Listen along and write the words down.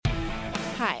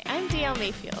Danielle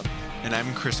Mayfield. And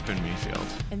I'm Crispin Mayfield.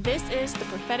 And this is the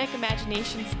Prophetic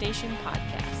Imagination Station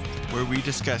podcast, where we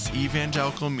discuss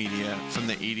evangelical media from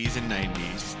the 80s and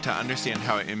 90s to understand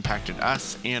how it impacted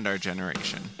us and our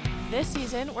generation. This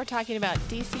season, we're talking about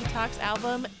DC Talk's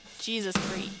album, Jesus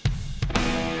Freak.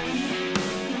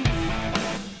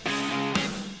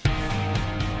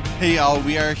 Hey y'all,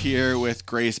 we are here with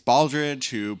Grace Baldridge,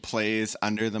 who plays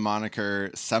under the moniker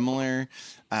Semler.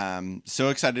 So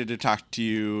excited to talk to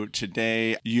you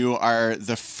today. You are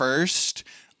the first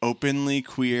openly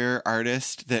queer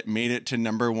artist that made it to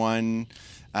number one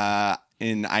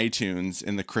in iTunes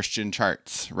in the Christian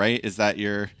charts, right? Is that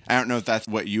I don't know if that's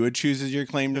what you would choose as your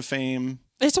claim to fame.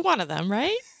 It's one of them,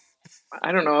 right?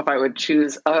 I don't know if I would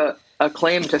choose a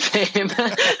claim to fame,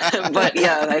 but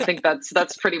yeah, I think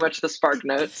that's pretty much the spark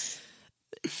notes.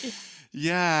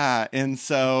 Yeah, and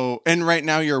right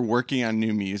now you're working on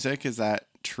new music. Is that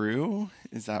true?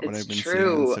 Is that what I've been seeing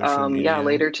on social media? Yeah,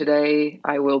 later today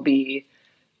I will be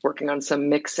working on some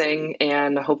mixing,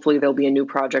 and hopefully there'll be a new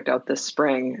project out this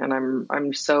spring. And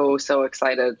I'm so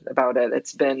excited about it.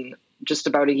 It's been just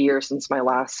about a year since my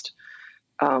last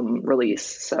release,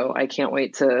 so I can't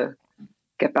wait to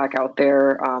get back out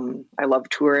there. I love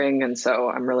touring, and so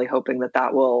I'm really hoping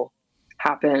that will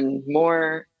happen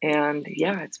more. And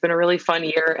yeah, it's been a really fun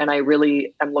year, and I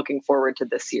really am looking forward to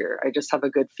this year. I just have a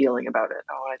good feeling about it.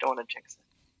 Oh, I don't want to jinx it.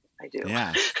 I do.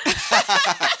 Yeah.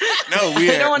 No,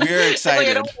 we're excited.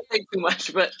 I don't want to say too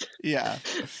much, but yeah,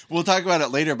 we'll talk about it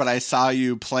later. But I saw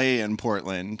you play in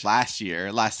Portland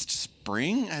last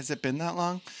spring. Has it been that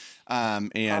long?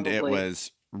 And Probably. It was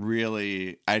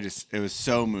really, it was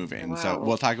so moving. Wow. So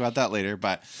we'll talk about that later,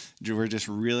 but we're just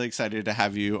really excited to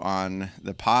have you on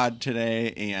the pod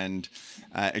today, and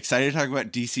excited to talk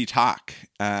about DC Talk.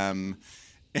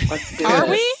 Let's do Are it.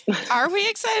 we? Are we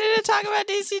excited to talk about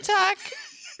DC Talk?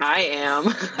 I am.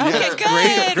 Okay,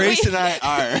 good. Grace and I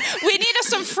are. We need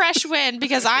some fresh wind,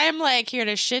 because I am here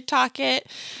to shit talk it,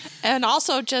 and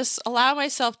also just allow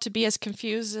myself to be as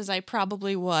confused as I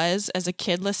probably was as a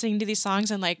kid listening to these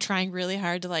songs and trying really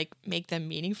hard to make them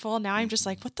meaningful. Now I'm just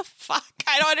what the fuck?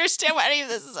 I don't understand what any of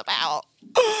this is about.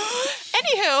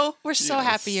 Anywho, we're so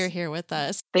happy you're here with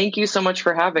us. Thank you so much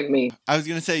for having me. I was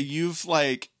gonna say you've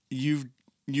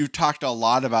talked a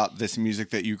lot about this music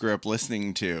that you grew up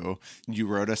listening to. You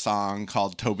wrote a song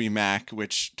called Toby Mac,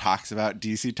 which talks about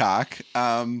DC Talk.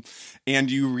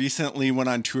 And you recently went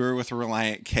on tour with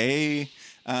Relient K,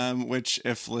 which,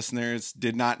 if listeners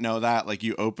did not know that,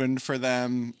 you opened for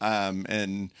them.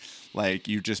 And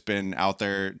you've just been out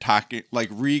there talking,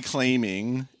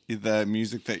 reclaiming the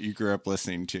music that you grew up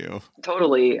listening to.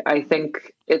 Totally. I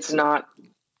think it's not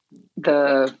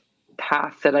the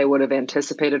path that I would have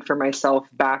anticipated for myself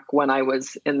back when I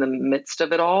was in the midst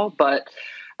of it all, but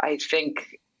I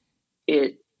think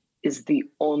it is the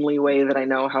only way that I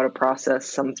know how to process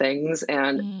some things.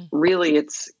 And really,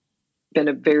 it's been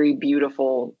a very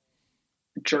beautiful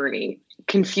journey.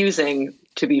 Confusing,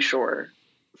 to be sure,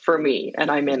 for me, and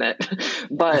I'm in it.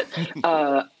 But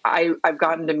I've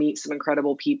gotten to meet some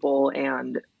incredible people,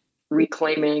 and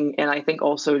reclaiming, and I think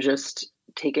also just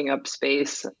taking up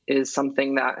space is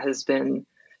something that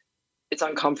it's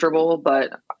uncomfortable, but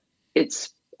it's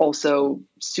also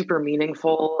super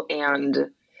meaningful.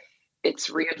 And it's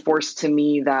reinforced to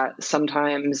me that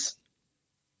sometimes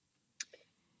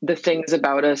the things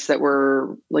about us that we're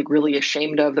really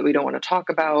ashamed of, that we don't want to talk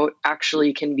about,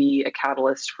 actually can be a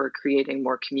catalyst for creating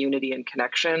more community and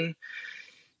connection.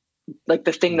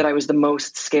 The thing that I was the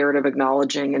most scared of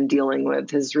acknowledging and dealing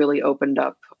with has really opened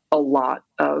up a lot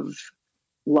of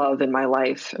love in my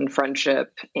life, and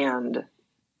friendship, and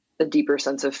a deeper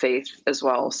sense of faith as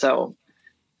well. So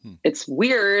it's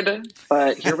weird,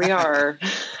 but here we are.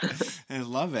 I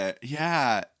love it.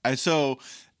 Yeah. So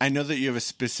I know that you have a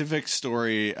specific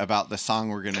story about the song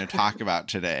we're going to talk about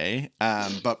today.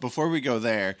 But before we go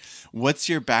there, what's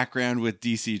your background with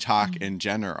DC Talk in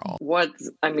general?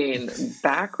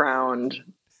 Background,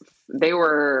 they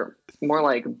were more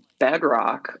like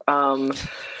bedrock.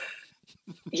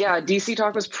 Yeah, DC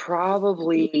Talk was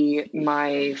probably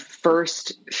my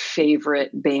first favorite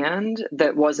band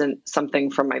that wasn't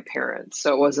something from my parents.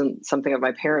 So it wasn't something of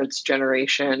my parents'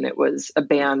 generation. It was a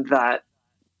band that,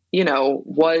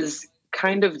 was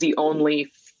kind of the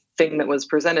only thing that was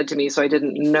presented to me. So I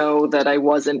didn't know that I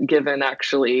wasn't given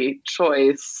actually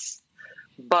choice.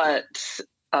 But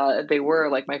they were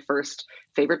my first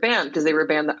favorite band, because they were a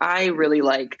band that I really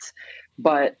liked.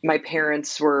 But my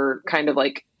parents were kind of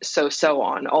so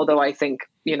on, although I think,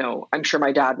 I'm sure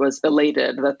my dad was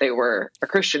elated that they were a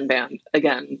Christian band.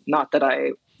 Again, not that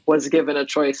I was given a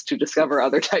choice to discover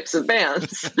other types of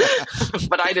bands,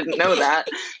 but I didn't know that.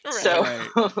 Right. So,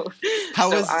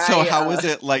 How was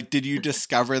it like? Did you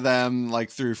discover them like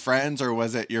through friends, or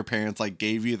was it your parents like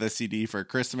gave you the CD for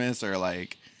Christmas, or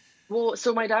like? Well,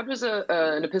 so my dad was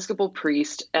an Episcopal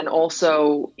priest, and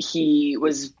also he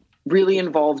was really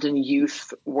involved in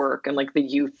youth work and like the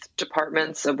youth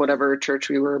departments of whatever church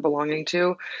we were belonging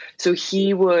to. So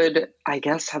he would, I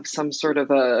guess, have some sort of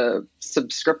a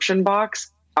subscription box.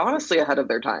 Honestly, ahead of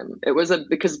their time. It was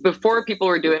because before people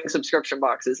were doing subscription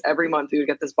boxes, every month we would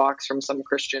get this box from some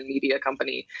Christian media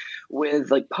company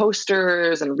with like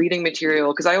posters and reading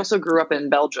material. Because I also grew up in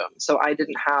Belgium, so I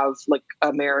didn't have like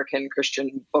American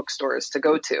Christian bookstores to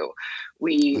go to.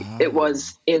 It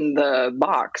was in the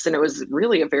box, and it was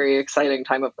really a very exciting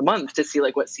time of the month to see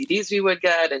like what CDs we would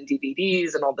get and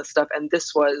DVDs and all this stuff. And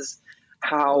this was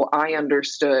how I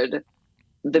understood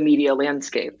the media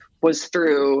landscape, was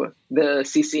through the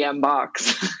CCM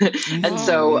box. And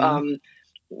so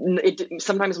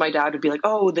sometimes my dad would be like,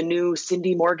 oh, the new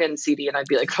Cindy Morgan CD. And I'd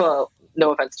be like, well,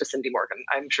 no offense to Cindy Morgan,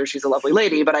 I'm sure she's a lovely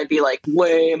lady, but I'd be like,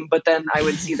 lame. But then I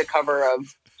would see the cover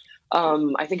of,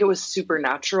 I think it was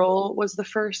Supernatural was the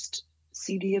first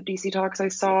CD of DC Talks I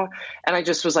saw. And I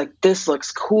just was like, this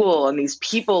looks cool. And these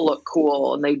people look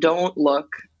cool, and they don't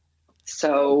look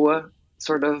so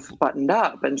sort of buttoned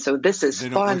up. And so this is they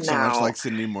don't fun look so now. much like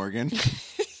Cindy Morgan.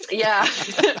 Yeah.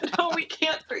 No, we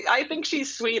can't. I think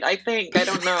she's sweet. I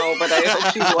don't know, but I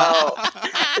hope she's well.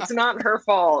 It's not her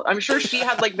fault. I'm sure she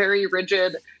had like very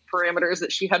rigid parameters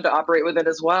that she had to operate within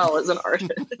as well as an artist.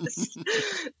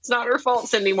 It's not her fault,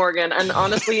 Cindy Morgan. And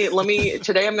honestly,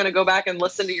 today I'm going to go back and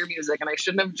listen to your music, and I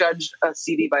shouldn't have judged a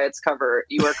CD by its cover.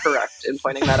 You are correct in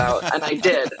pointing that out. And I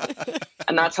did.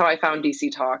 And that's how I found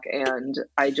DC Talk. And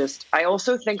I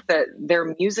also think that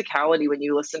their musicality, when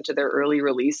you listen to their early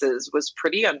releases, was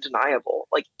pretty undeniable.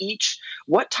 Like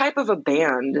what type of a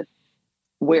band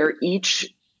where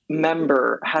each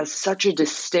member has such a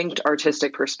distinct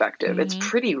artistic perspective? It's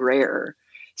pretty rare.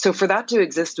 So for that to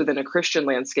exist within a Christian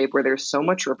landscape where there's so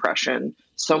much repression,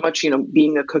 so much,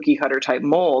 being a cookie cutter type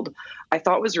mold, I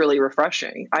thought was really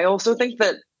refreshing. I also think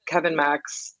that Kevin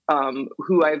Max,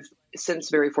 who I've since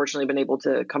very fortunately been able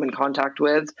to come in contact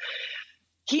with,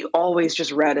 he always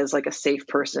just read as like a safe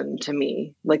person to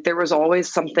me. Like there was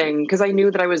always something, because I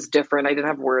knew that I was different. I didn't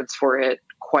have words for it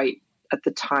quite at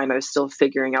the time. I was still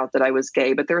figuring out that I was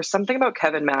gay, but there was something about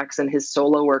Kevin Max and his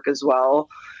solo work as well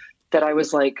that I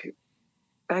was like,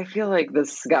 I feel like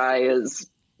this guy is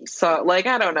so, like,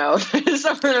 I don't know, there's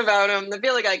something about him. I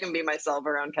feel like I can be myself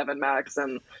around Kevin Max,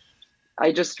 and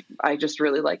I just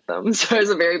really like them. So I was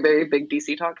a very, very big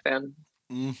DC Talk fan.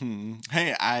 Mm-hmm.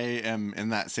 Hey, I am in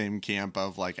that same camp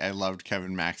of like, I loved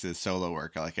Kevin Max's solo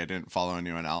work. Like I didn't follow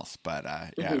anyone else, but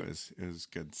yeah, it was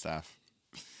good stuff.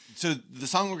 So the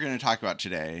song we're going to talk about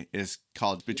today is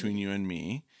called Between You and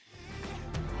Me.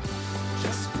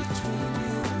 Just between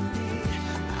you and me,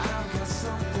 I've got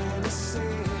something to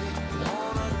say.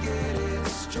 Wanna get it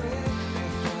straight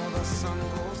before the sun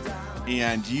goes down.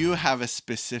 And you have a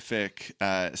specific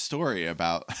story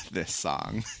about this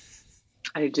song.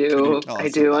 I do.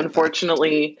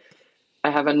 Unfortunately,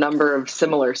 I have a number of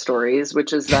similar stories,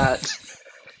 which is that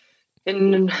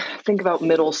think about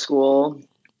middle school,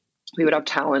 we would have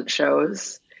talent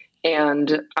shows,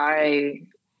 and I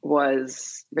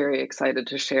was very excited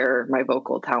to share my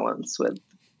vocal talents with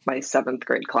my 7th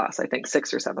grade class, I think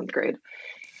 6th or 7th grade.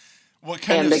 What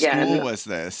kind of school was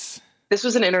this? This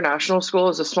was an international school. It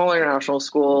was a small international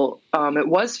school. It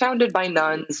was founded by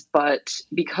nuns, but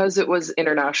because it was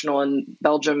international and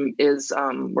Belgium is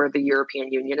where the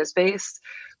European Union is based,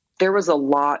 there was a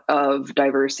lot of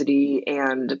diversity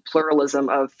and pluralism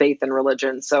of faith and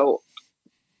religion. So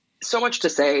much to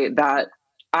say that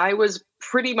I was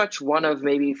pretty much one of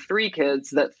maybe 3 kids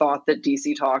that thought that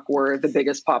DC Talk were the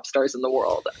biggest pop stars in the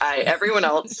world. Everyone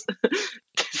else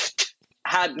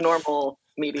had normal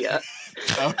media.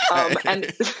 Okay.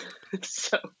 And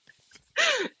so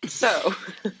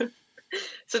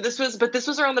this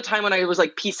was around the time when I was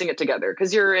like piecing it together,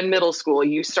 because you're in middle school,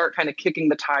 you start kind of kicking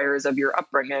the tires of your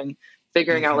upbringing,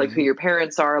 figuring out like who your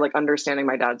parents are, like understanding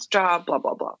my dad's job, blah,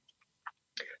 blah, blah.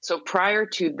 So prior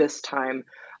to this time,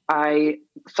 I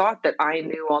thought that I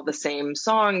knew all the same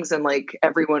songs and like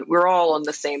everyone, we're all on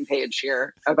the same page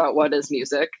here about what is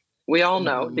music. We all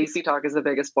know DC Talk is the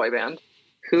biggest boy band.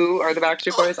 Who are the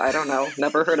Backstreet Boys? I don't know.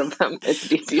 Never heard of them. It's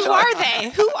DC Talk. Who are they?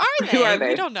 Who are they?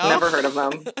 We don't know. Never heard of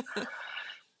them.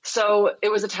 So it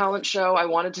was a talent show. I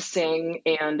wanted to sing.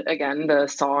 And again, the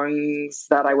songs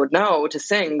that I would know to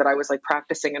sing that I was like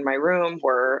practicing in my room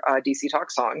were DC Talk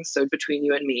songs. So Between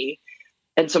You and Me.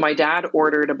 And so my dad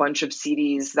ordered a bunch of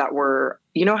CDs that were,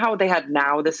 you know how they had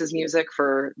Now This Is Music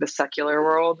for the secular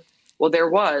world? Well, there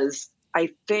was, I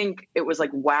think it was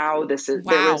like Wow This Is,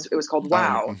 Wow. it was called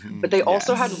Wow, but they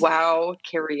also had Wow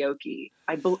Karaoke.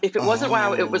 If it wasn't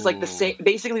Wow, it was like the same,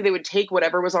 basically they would take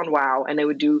whatever was on Wow and they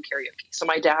would do karaoke. So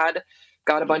my dad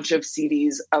got a bunch of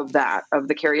CDs of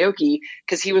the karaoke,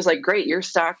 because he was like, great, you're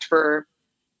stacked for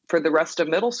the rest of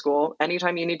middle school.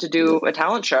 Anytime you need to do a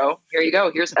talent show, here you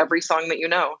go. Here's every song that you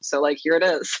know. So like, here it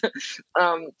is.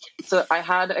 So I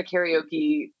had a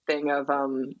karaoke thing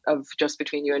of Just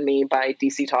Between You and Me by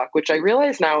DC Talk, which I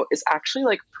realize now is actually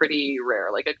like pretty rare.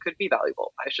 Like it could be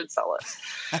valuable. I should sell it.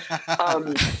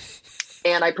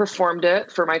 And I performed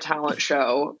it for my talent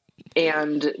show,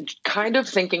 and kind of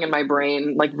thinking in my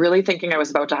brain, like really thinking I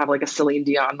was about to have like a Celine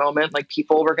Dion moment. Like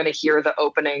people were going to hear the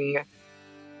opening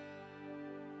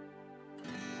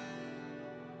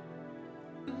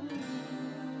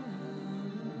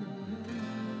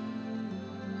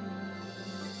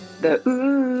the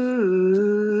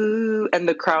ooh, and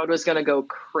the crowd was going to go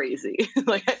crazy.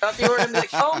 Like I thought people were going to be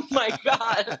like, oh my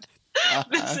God,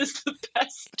 this is the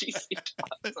best DC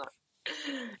Talk song.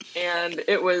 And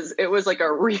it was like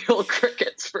a real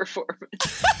Crickets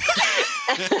performance.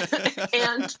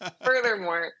 And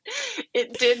furthermore,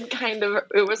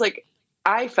 it was like,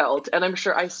 I felt, and I'm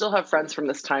sure I still have friends from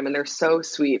this time, and they're so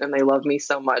sweet and they love me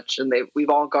so much, and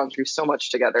we've all gone through so much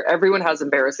together. Everyone has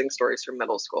embarrassing stories from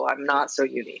middle school. I'm not so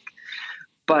unique,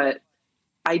 but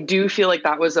I do feel like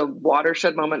that was a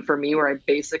watershed moment for me where I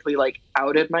basically like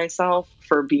outed myself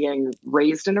for being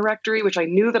raised in a rectory, which I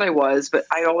knew that I was, but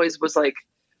I always was like,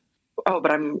 oh,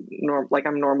 but I'm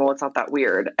normal. It's not that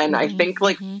weird. And I think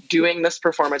like doing this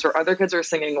performance where other kids are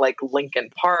singing like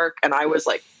Linkin Park, and I was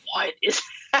like, what is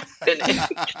happening?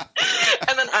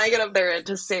 And then I get up there and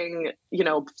to sing, you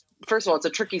know, first of all, it's a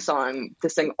tricky song to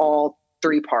sing all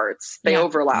three parts. They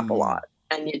overlap a lot.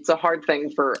 And it's a hard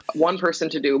thing for one person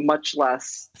to do, much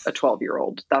less a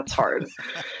 12-year-old. That's hard.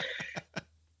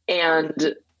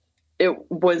 And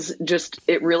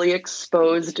it really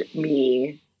exposed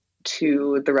me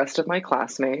to the rest of my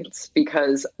classmates,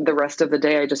 because the rest of the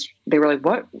day they were like,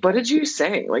 what did you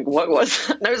sing? Like, what was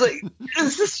that? And I was like,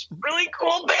 is this really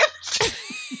cool band?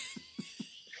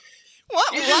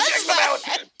 What was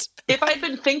that? If I'd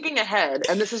been thinking ahead,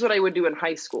 and this is what I would do in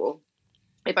high school,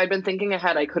 if I'd been thinking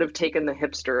ahead, I could have taken the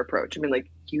hipster approach. I mean,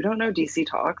 like, you don't know DC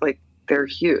Talk? Like, they're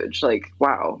huge. Like,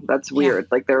 wow, that's weird.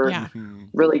 Like, they're a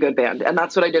really good band. And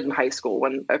that's what I did in high school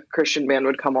when a Christian band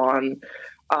would come on.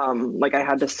 Like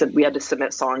we had to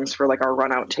submit songs for like our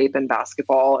run out tape in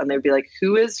basketball, and they'd be like,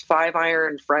 who is Five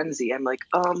Iron Frenzy? I'm like,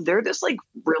 they're this like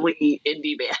really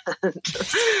indie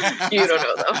band. You don't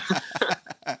know them.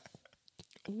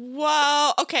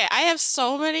 Whoa. Okay. I have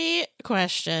so many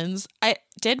questions. I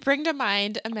did bring to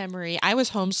mind a memory. I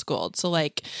was homeschooled. So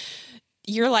like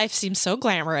your life seems so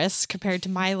glamorous compared to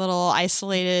my little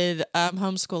isolated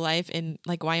homeschool life in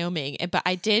like Wyoming. But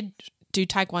I did do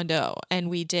Taekwondo, and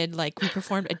we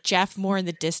performed a Jeff More in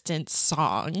the Distance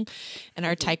song in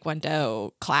our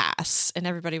Taekwondo class, and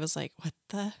everybody was like, what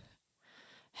the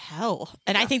hell?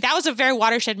 And I think that was a very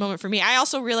watershed moment for me. I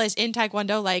also realized in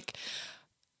Taekwondo, like,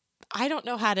 I don't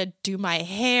know how to do my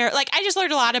hair. Like, I just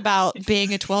learned a lot about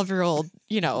being a 12-year-old,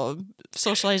 you know,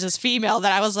 socialized as female,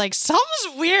 that I was like,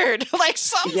 something's weird. Like,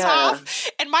 something's off.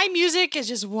 And my music is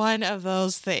just one of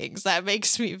those things that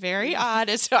makes me very odd.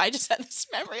 And so I just had this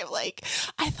memory of like,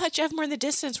 I thought Jeff More in the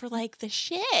Distance were like the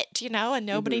shit, you know, and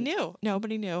nobody knew.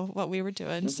 Nobody knew what we were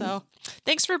doing. So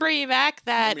thanks for bringing back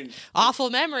that awful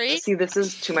memory. See, this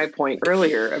is to my point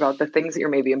earlier about the things that you're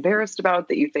maybe embarrassed about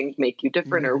that you think make you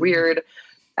different or weird.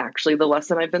 Actually, the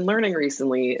lesson I've been learning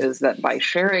recently is that by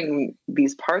sharing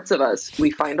these parts of us,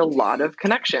 we find a lot of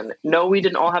connection. No, we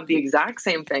didn't all have the exact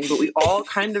same thing, but we all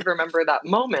kind of remember that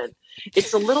moment.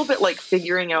 It's a little bit like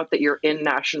figuring out that you're in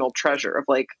National Treasure of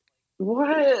like,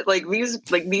 what? Like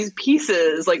these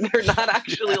pieces, like they're not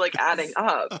actually like adding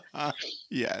up.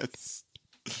 Yes.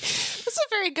 That's a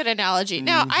very good analogy.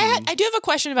 Now, I do have a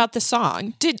question about the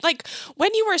song.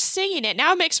 When you were singing it,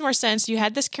 now it makes more sense. You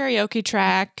had this karaoke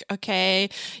track, okay?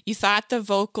 You thought the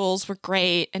vocals were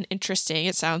great and interesting,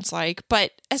 it sounds like.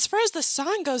 But as far as the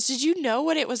song goes, did you know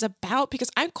what it was about?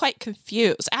 Because I'm quite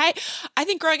confused. I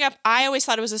think growing up, I always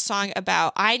thought it was a song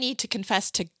about I need to confess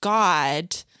to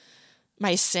God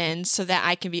my sins so that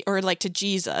I can be, or like to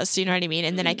Jesus, you know what I mean?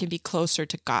 And then I can be closer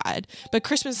to God. But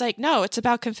Christmas, like, no, it's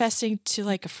about confessing to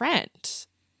like a friend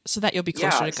so that you'll be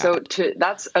closer to God. So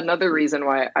that's another reason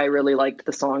why I really liked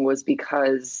the song, was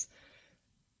because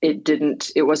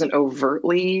it wasn't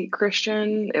overtly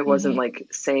Christian. It wasn't like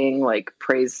saying like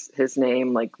praise his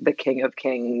name, like the King of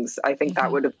Kings. I think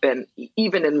that would have been,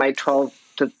 even in my 12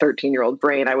 to 13-year-old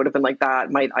brain, I would have been like,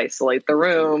 that might isolate the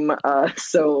room.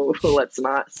 So let's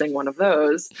not sing one of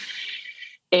those.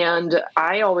 And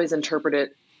I always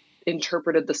interpreted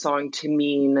the song to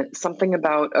mean something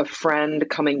about a friend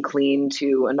coming clean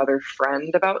to another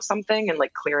friend about something, and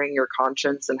like clearing your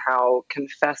conscience, and how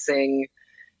confessing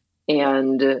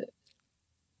and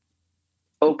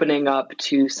opening up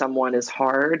to someone is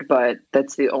hard, but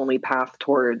that's the only path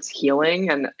towards healing.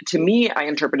 And to me, I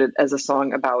interpret it as a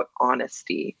song about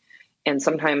honesty. And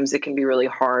sometimes it can be really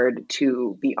hard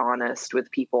to be honest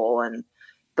with people, and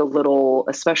the little,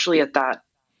 especially at that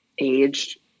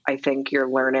age, I think you're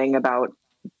learning about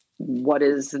what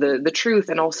is the truth.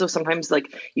 And also sometimes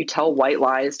like you tell white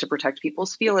lies to protect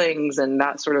people's feelings, and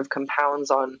that sort of compounds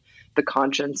on the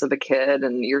conscience of a kid,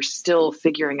 and you're still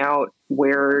figuring out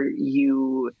where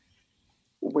your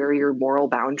moral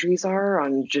boundaries are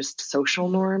on just social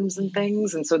norms and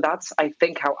things. And so that's, I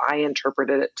think, how I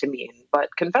interpreted it to mean.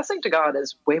 But confessing to God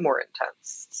is way more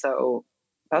intense. So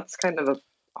that's kind of a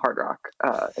hard rock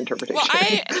interpretation. Well,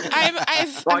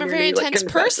 I'm a very intense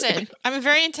person. I'm a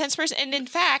very intense person. And in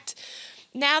fact,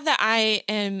 now that I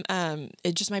am,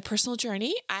 it's just my personal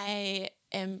journey, I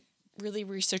am really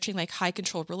researching like high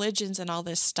control religions and all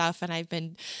this stuff. And I've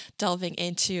been delving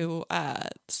into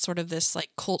sort of this like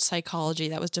cult psychology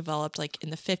that was developed like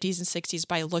in the 50s and 60s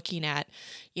by looking at,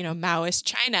 Maoist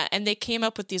China. And they came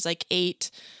up with these like 8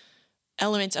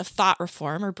 elements of thought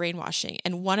reform or brainwashing.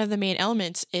 And one of the main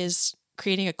elements is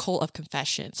creating a cult of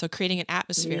confession. So creating an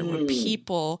atmosphere where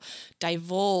people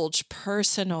divulge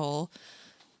personal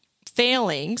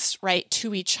failings, right,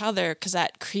 to each other, because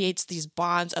that creates these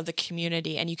bonds of the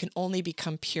community, and you can only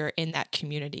become pure in that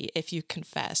community if you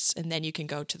confess, and then you can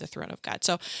go to the throne of God.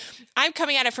 So I'm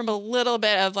coming at it from a little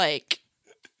bit of like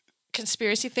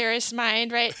conspiracy theorist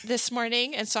mind, right, this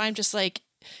morning. And so I'm just like,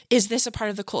 is this a part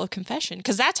of the cult of confession?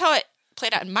 Because that's how it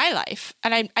played out in my life.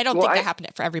 And I don't think that happened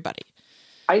for everybody.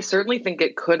 I certainly think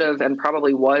it could have and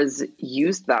probably was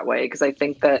used that way, because I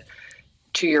think that,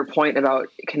 to your point about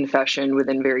confession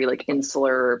within very like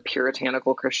insular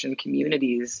puritanical Christian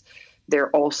communities, there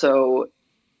also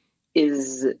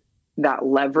is that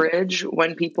leverage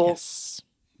when people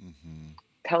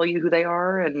tell you who they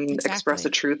are and express a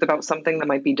truth about something that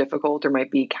might be difficult or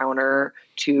might be counter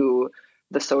to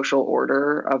the social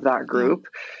order of that group.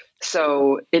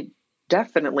 So it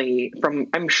definitely,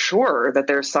 I'm sure that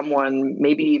there's someone,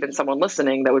 maybe even someone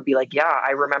listening, that would be like, yeah,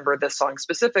 I remember this song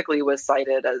specifically was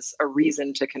cited as a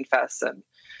reason to confess, and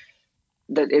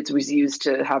that it was used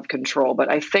to have control. But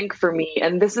I think for me,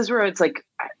 and this is where it's like,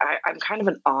 I'm kind of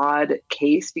an odd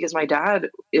case, because my dad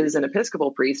is an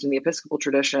Episcopal priest, and the Episcopal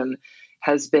tradition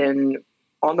has been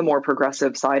on the more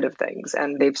progressive side of things.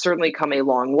 And they've certainly come a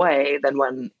long way than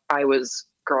when I was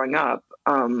growing up.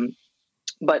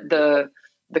 But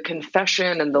the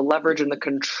confession and the leverage and the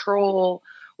control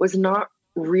was not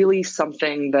really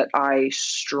something that I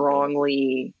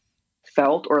strongly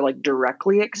felt or like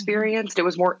directly experienced. It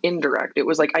was more indirect. It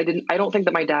was like, I don't think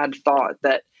that my dad thought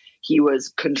that he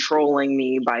was controlling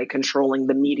me by controlling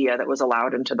the media that was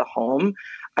allowed into the home.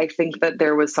 I think that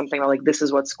there was something like, this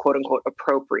is what's quote unquote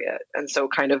appropriate. And so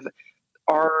kind of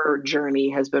our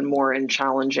journey has been more in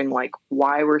challenging, like,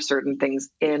 why were certain things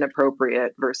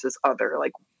inappropriate versus other?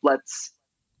 Like, let's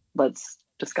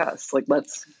discuss, like,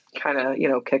 let's kind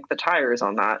of, kick the tires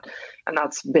on that. And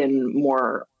that's been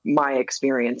more my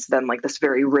experience than like this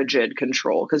very rigid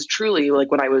control. Because truly,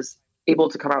 like, when I was able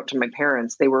to come out to my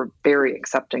parents, they were very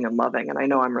accepting and loving. And I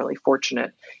know I'm really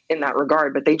fortunate in that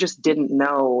regard, but they just didn't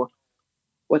know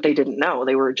what they didn't know.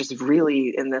 They were just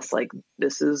really in this, like,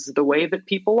 this is the way that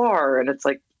people are. And it's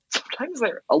like,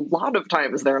 a lot of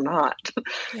times they're not.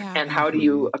 Yeah. And how do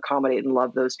you accommodate and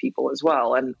love those people as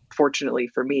well? And fortunately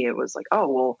for me, it was like, oh,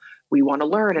 well, we want to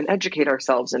learn and educate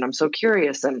ourselves. And I'm so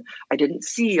curious. And I didn't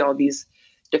see all these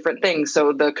different things.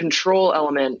 So the control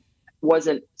element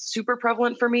wasn't super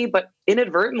prevalent for me, but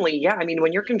inadvertently, yeah. I mean,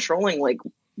 when you're controlling like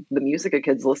the music a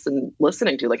kid's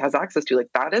listening to, like, has access to, like,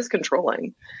 that is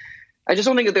controlling. I just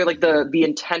don't think that they're like the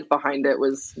intent behind it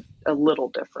was a little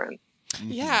different.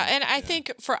 Yeah. And I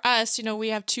think for us, we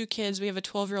have 2 kids. We have a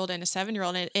 12-year-old and a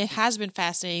 7-year-old, and it has been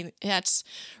fascinating. That's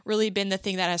really been the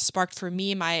thing that has sparked for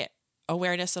me my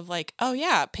awareness of like, oh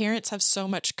yeah, parents have so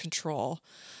much control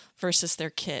versus their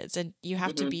kids. And you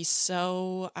have to be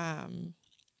so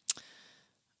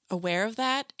aware of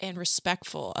that and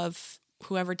respectful of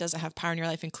whoever doesn't have power in your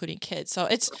life, including kids. So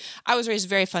I was raised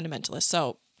very fundamentalist.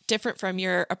 So different from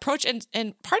your approach. And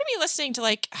part of me listening to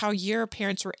like how your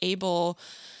parents were able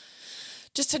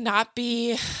just to not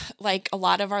be like a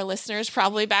lot of our listeners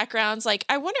probably backgrounds. Like,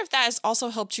 I wonder if that has also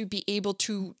helped you be able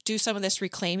to do some of this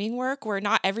reclaiming work where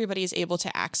not everybody is able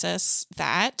to access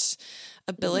that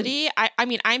ability. I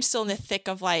mean, I'm still in the thick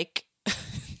of like,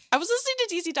 I was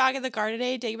listening to DC Talk in the car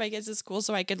today, taking my kids to school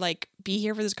so I could like be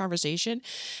here for this conversation.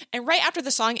 And right after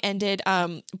the song ended,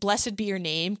 Blessed Be Your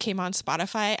Name came on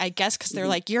Spotify, I guess because they're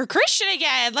like, you're a Christian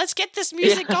again. Let's get this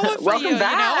music going for Welcome you,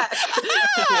 back.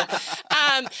 you know?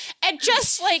 And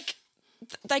just like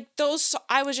those,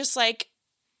 I was just like,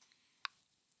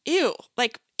 ew,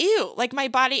 like my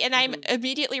body. And I'm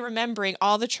immediately remembering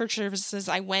all the church services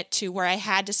I went to where I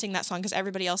had to sing that song because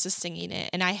everybody else is singing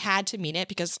it. And I had to mean it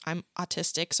because I'm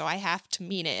autistic. So I have to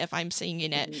mean it if I'm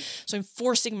singing it. So I'm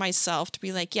forcing myself to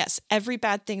be like, yes, every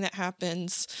bad thing that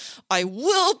happens, I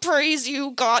will praise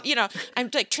you, God. You know, I'm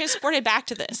like transported back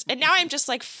to this. And now I'm just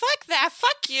like, fuck that.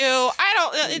 Fuck you. I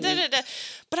don't,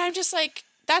 but I'm just like,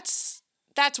 that's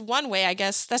one way, I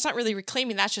guess. That's not really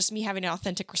reclaiming. That's just me having an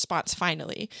authentic response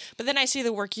finally. But then I see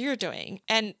the work you're doing.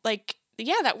 And like,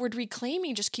 yeah, that word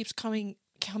reclaiming just keeps coming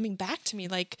back to me.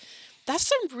 Like, that's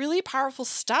some really powerful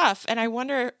stuff. And I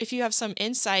wonder if you have some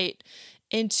insight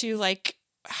into like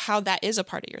how that is a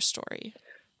part of your story.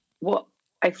 Well,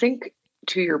 I think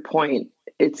to your point,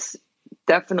 it's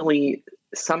definitely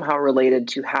somehow related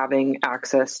to having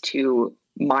access to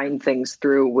mind things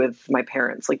through with my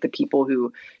parents, like the people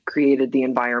who created the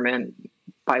environment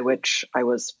by which I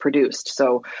was produced.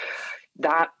 So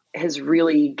that has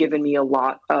really given me a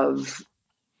lot of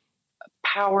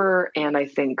power. And I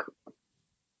think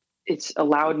it's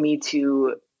allowed me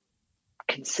to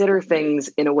consider things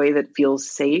in a way that feels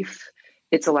safe.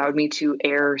 It's allowed me to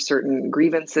air certain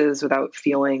grievances without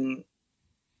feeling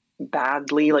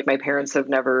badly. Like my parents have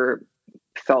never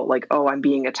felt like, oh, I'm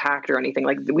being attacked or anything.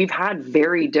 Like we've had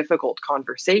very difficult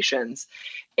conversations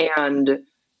and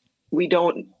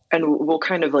we'll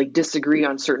kind of like disagree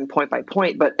on certain point by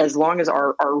point, but as long as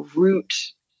our root,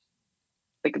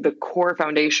 like the core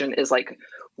foundation is like,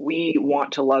 we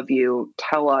want to love you,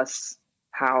 tell us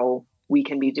how we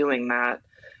can be doing that.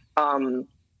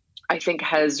 I think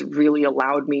has really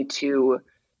allowed me to,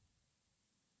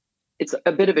 it's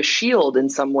a bit of a shield in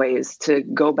some ways to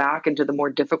go back into the more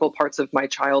difficult parts of my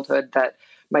childhood that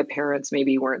my parents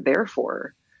maybe weren't there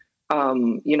for.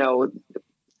 You know,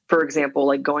 for example,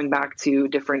 like going back to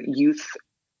different youth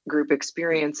group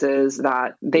experiences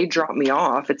that they dropped me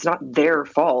off. It's not their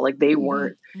fault. Like they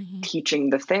weren't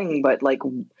teaching the thing, but like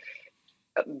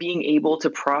being able to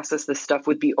process this stuff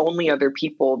with the only other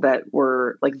people that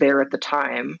were like there at the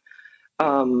time,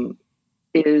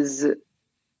 is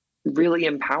really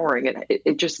empowering.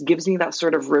 It just gives me that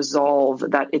sort of resolve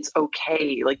that it's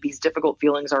okay. Like these difficult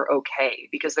feelings are okay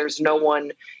because there's no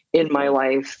one in my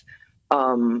life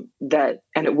that,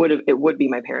 and it would be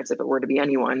my parents if it were to be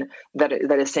anyone that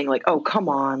is saying like, oh, come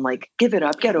on, like give it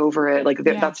up, get over it. Like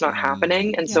that's not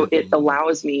happening. And so it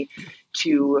allows me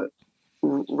to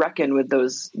reckon with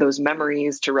those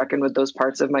memories, to reckon with those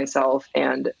parts of myself.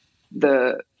 And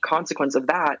the consequence of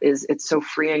that is it's so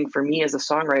freeing for me as a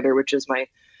songwriter, which is my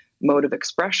mode of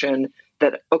expression,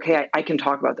 that, okay, I can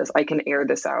talk about this. I can air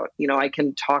this out. You know, I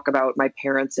can talk about my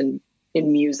parents in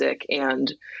music,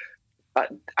 and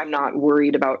I'm not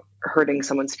worried about hurting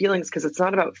someone's feelings, because it's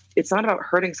not about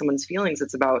hurting someone's feelings.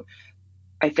 It's about,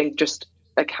 I think, just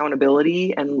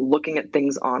accountability and looking at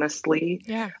things honestly.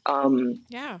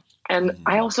 And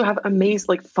I also have amazing,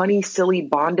 like funny, silly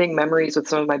bonding memories with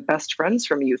some of my best friends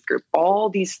from youth group. All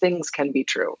these things can be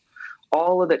true.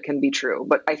 All of it can be true.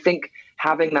 But I think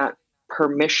having that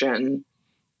permission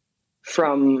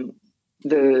from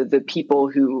the people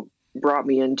who brought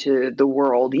me into the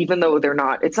world, even though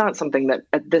it's not something that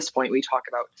at this point we talk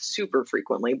about super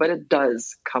frequently, but it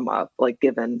does come up, like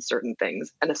given certain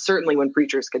things. And certainly when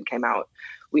Preacher's Kid came out,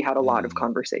 we had a lot of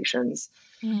conversations.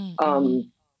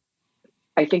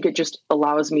 I think it just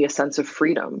allows me a sense of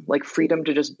freedom, like freedom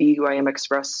to just be who I am,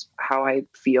 express how I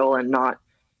feel, and not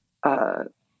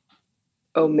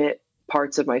omit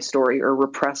parts of my story or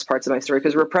repress parts of my story.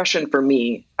 Because repression for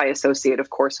me, I associate, of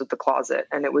course, with the closet.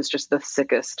 And it was just the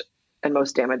sickest and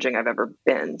most damaging I've ever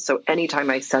been. So anytime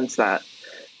I sense that,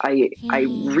 I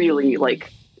really like,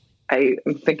 I'm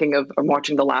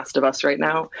watching The Last of Us right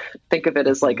now. Think of it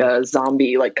as like a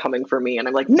zombie, like coming for me. And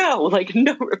I'm like, no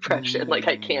repression. Like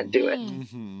I can't do it.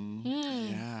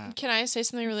 Yeah. Can I say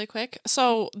something really quick?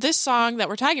 So this song that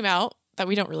we're talking about, that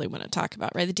we don't really want to talk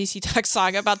about, right? The DC Talk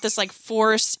song about this like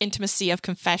forced intimacy of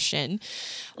confession.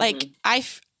 Like I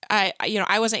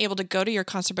I wasn't able to go to your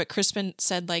concert, but Crispin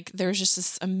said like there's just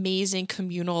this amazing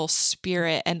communal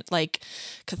spirit and like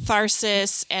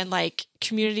catharsis and like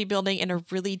community building in a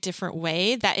really different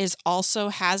way that is also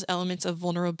has elements of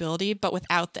vulnerability, but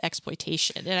without the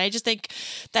exploitation. And I just think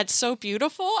that's so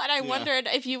beautiful. And I wondered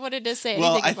if you wanted to say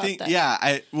anything about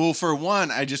that. Well, for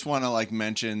one, I just want to like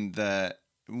mention the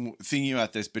thinking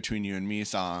about this Between You and Me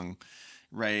song,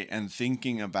 right? And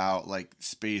thinking about like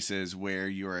spaces where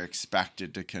you're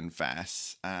expected to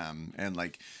confess, and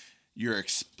like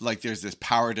there's this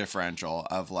power differential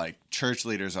of like church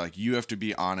leaders are like, you have to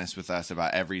be honest with us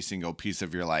about every single piece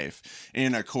of your life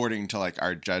and according to like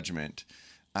our judgment.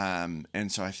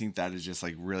 And so I think that is just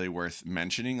like really worth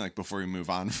mentioning, like before we move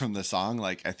on from the song.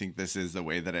 Like I think this is the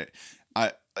way that it,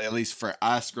 at least for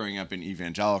us growing up in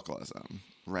evangelicalism,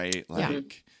 right?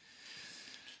 Like,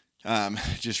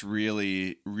 just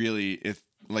really, really, if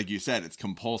like you said, it's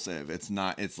compulsive. It's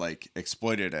like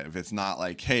exploitative. It's not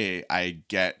like, hey, I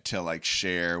get to like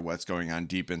share what's going on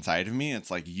deep inside of me. It's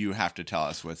like, you have to tell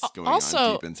us what's going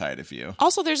on deep inside of you.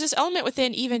 Also, there's this element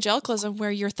within evangelicalism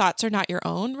where your thoughts are not your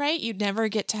own, right? You never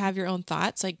get to have your own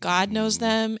thoughts. Like God knows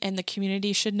them and the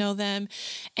community should know them.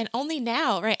 And only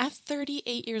now, right? I'm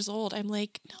 38 years old. I'm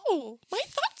like, no, my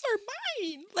thoughts are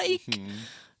mine. Like,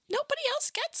 nobody else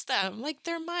gets them. Like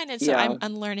they're mine. And so I'm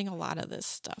unlearning a lot of this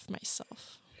stuff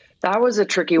myself. That was a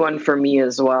tricky one for me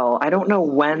as well. I don't know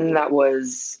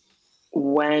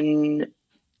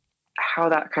how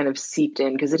that kind of seeped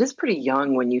in, because it is pretty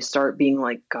young when you start being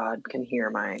like, God can hear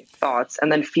my thoughts,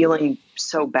 and then feeling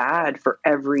so bad for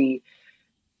every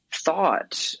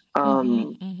thought.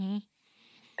 And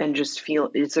just feel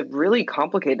it's a really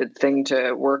complicated thing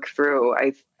to work through.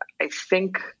 I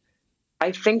think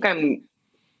I'm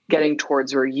getting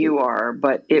towards where you are,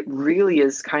 but it really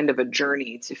is kind of a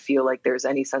journey to feel like there's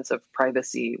any sense of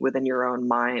privacy within your own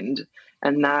mind.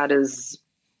 And that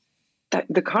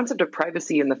the concept of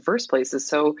privacy in the first place is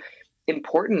so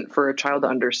important for a child to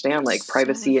understand, like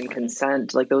privacy and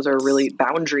consent, like those are really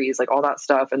boundaries, like all that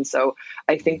stuff. And so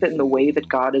I think that in the way that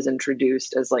God is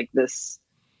introduced as like this,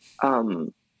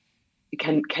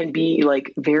 can be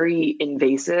like very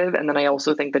invasive. And then I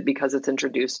also think that because it's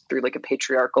introduced through like a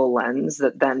patriarchal lens,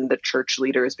 that then the church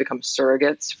leaders become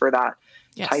surrogates for that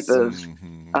type of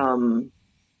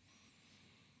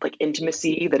like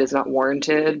intimacy that is not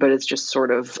warranted, but it's just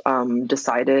sort of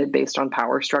decided based on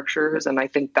power structures. And I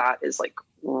think that is like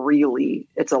really,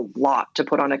 it's a lot to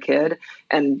put on a kid.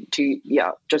 And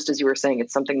just as you were saying,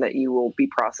 it's something that you will be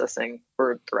processing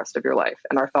for the rest of your life.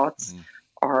 And our thoughts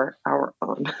are our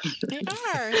own. They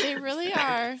are. They really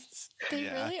are. They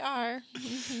really are.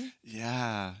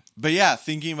 Yeah. But yeah,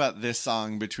 thinking about this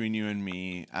song Between You and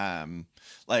Me,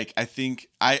 like I think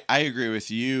I agree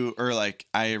with you, or like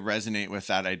I resonate with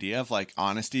that idea of like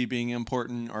honesty being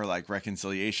important, or like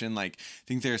reconciliation. Like I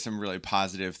think there are some really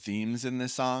positive themes in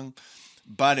this song,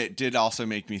 but it did also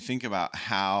make me think about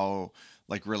how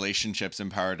like relationships and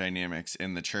power dynamics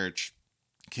in the church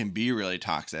can be really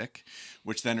toxic,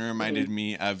 which then reminded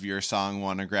me of your song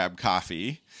Wanna Grab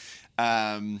Coffee.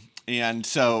 And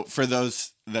so for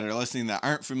those that are listening that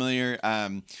aren't familiar,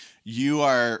 you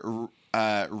are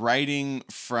writing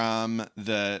from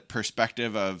the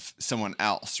perspective of someone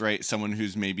else, right? Someone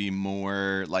who's maybe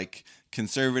more like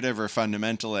conservative or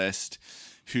fundamentalist,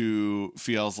 who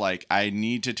feels like I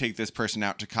need to take this person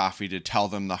out to coffee to tell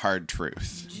them the hard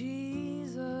truth.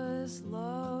 Jesus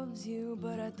loves you,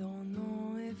 but I don't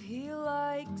know if he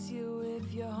likes you.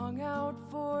 If you hung out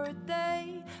for a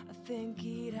day, I think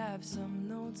he'd have some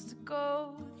notes to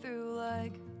go through,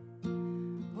 like,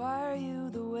 why are you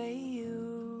the way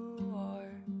you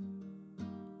are?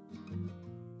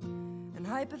 And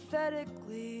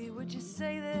hypothetically, would you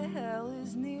say that hell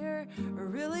is near or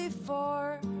really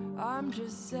far? I'm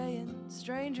just saying,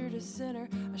 stranger to sinner,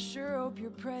 I sure hope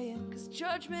you're praying, 'cause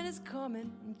judgment is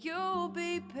coming and you'll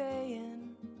be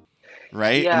paying.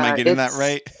 Right? Am I getting that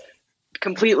right?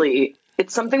 Completely.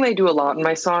 It's something I do a lot in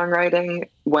my songwriting.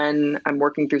 When I'm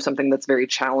working through something that's very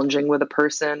challenging with a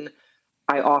person,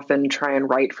 I often try and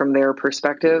write from their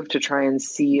perspective to try and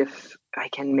see if I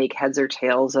can make heads or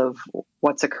tails of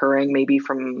what's occurring, maybe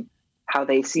from how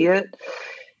they see it.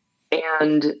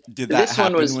 And did that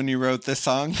happen when you wrote this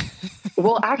song?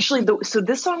 Well, actually, so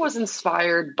this song was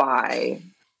inspired by,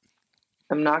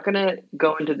 I'm not going to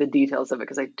go into the details of it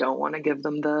because I don't want to give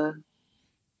them the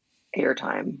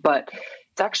airtime, but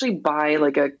it's actually by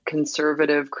like a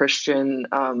conservative Christian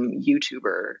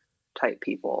YouTuber type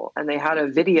people. And they had a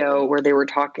video where they were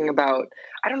talking about,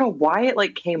 I don't know why it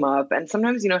like came up. And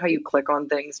sometimes, you know how you click on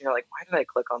things and you're like, why did I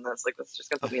click on this? Like, this is just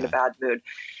gonna put me in a bad mood.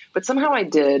 But somehow I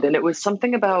did. And it was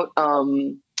something about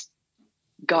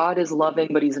God is loving,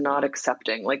 but he's not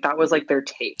accepting. Like that was like their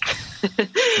take.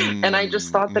 And I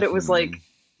just thought that it was like,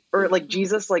 or like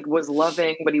Jesus like was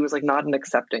loving, but he was like not an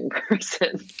accepting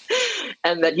person.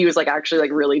 And that he was like actually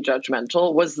like really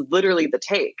judgmental was literally the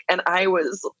take. And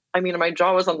my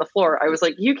jaw was on the floor. I was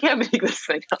like, you can't make this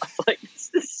thing up. Like this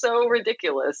is so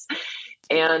ridiculous.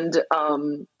 And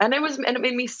it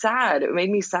made me sad. It made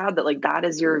me sad that like that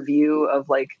is your view of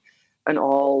like an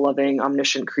all loving,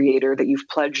 omniscient creator that you've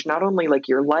pledged not only like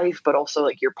your life, but also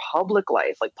like your public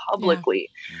life, like publicly.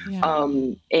 Yeah.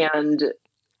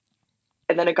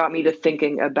 And then it got me to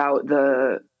thinking about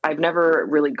I've never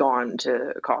really gone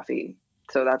to coffee.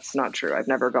 So that's not true. I've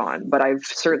never gone, but I've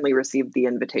certainly received the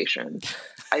invitation.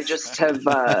 I just have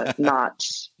not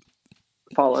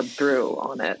followed through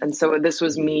on it. And so this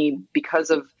was me,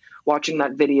 because of watching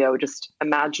that video, just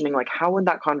imagining like, how would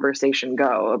that conversation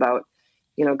go about,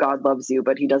 you know, God loves you,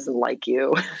 but he doesn't like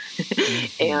you.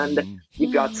 And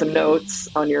you've got some notes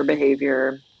on your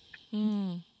behavior.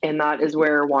 And that is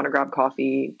where Wanna Grab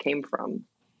Coffee came from.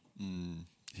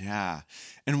 Yeah.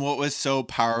 And what was so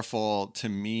powerful to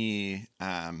me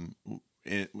at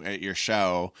your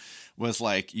show was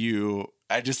like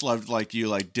I just loved like you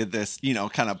like did this, you know,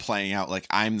 kind of playing out like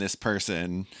I'm this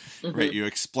person, right? You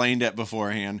explained it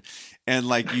beforehand. And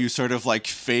like you sort of like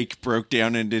fake broke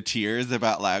down into tears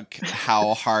about like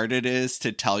how hard it is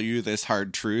to tell you this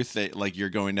hard truth that like you're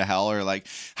going to hell, or like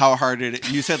how hard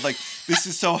you said like, this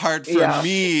is so hard for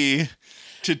me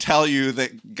to tell you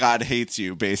that God hates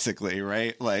you, basically,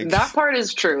 right? Like that part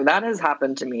is true. That has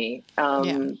happened to me.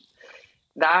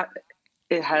 That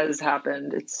it has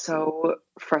happened. It's so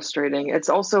frustrating. It's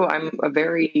also, I'm a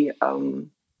very,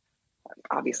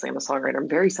 obviously I'm a songwriter. I'm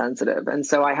very sensitive. And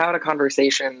so I had a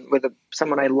conversation with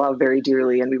someone I love very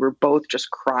dearly, and we were both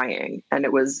just crying. And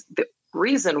it was the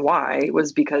reason why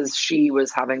was because she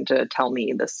was having to tell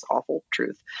me this awful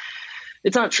truth.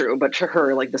 It's not true, but to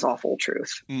her, like this awful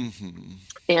truth.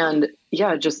 And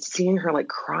yeah, just seeing her like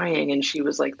crying, and she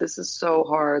was like, this is so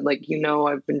hard. Like, you know,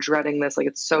 I've been dreading this. Like,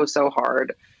 it's so, so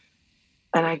hard.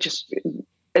 And I just,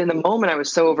 in the moment I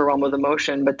was so overwhelmed with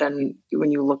emotion, but then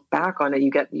when you look back on it,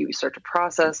 you start to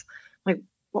process like,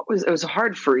 it was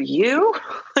hard for you?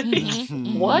 Like,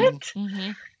 what?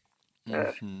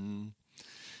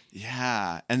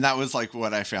 Yeah. And that was like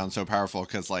what I found so powerful,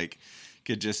 because like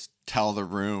could just tell the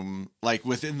room, like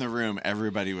within the room,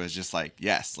 everybody was just like,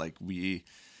 yes, like we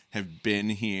have been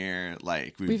here,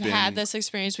 like we've had this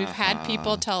experience, we've had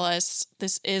people tell us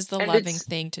this is the loving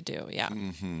thing to do.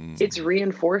 It's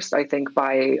reinforced, I think,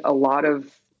 by a lot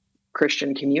of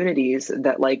Christian communities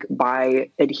that like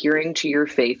by adhering to your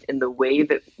faith in the way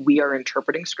that we are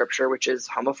interpreting scripture, which is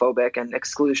homophobic and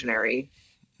exclusionary,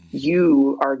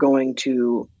 you are going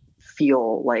to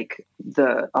feel like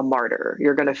a martyr.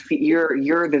 You're going to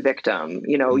you're the victim.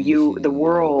 You know, the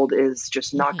world is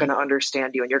just not going to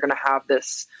understand you, and you're going to have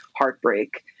this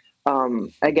heartbreak.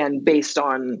 Again, based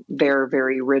on their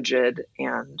very rigid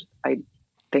and I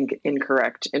think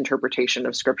incorrect interpretation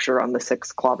of scripture on the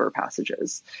 6 clover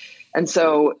passages. And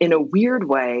so in a weird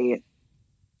way,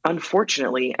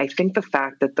 unfortunately, I think the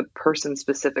fact that the person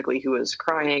specifically who is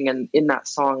crying, and in that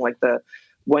song, like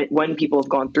when people have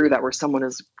gone through that, where someone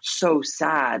is so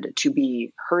sad to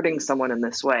be hurting someone in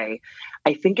this way,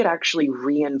 I think it actually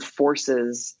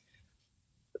reinforces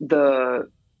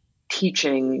the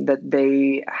teaching that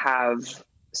they have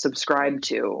subscribed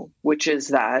to, which is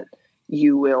that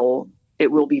it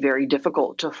will be very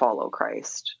difficult to follow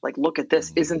Christ. Like, look at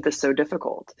this. Isn't this so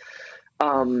difficult?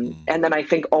 And then I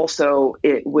think also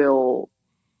it will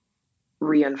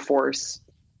reinforce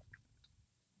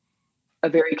a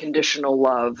very conditional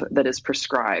love that is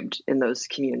prescribed in those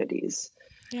communities.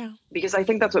 Yeah. Because I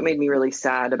think that's what made me really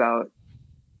sad about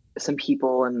some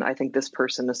people. And I think this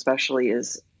person especially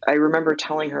is, I remember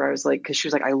telling her, I was like, cause she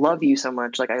was like, I love you so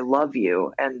much. Like, I love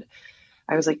you. And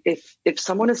I was like, if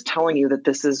someone is telling you that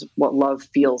this is what love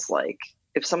feels like,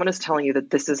 if someone is telling you that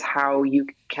this is how you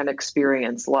can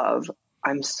experience love,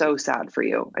 I'm so sad for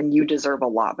you, and you deserve a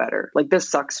lot better. Like, this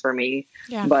sucks for me,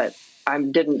 but I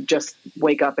didn't just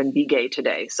wake up and be gay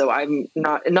today. So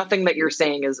nothing that you're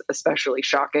saying is especially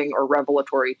shocking or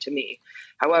revelatory to me.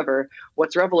 However,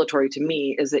 what's revelatory to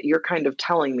me is that you're kind of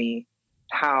telling me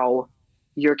how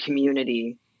your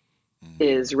community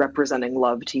is representing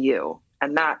love to you.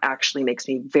 And that actually makes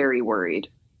me very worried,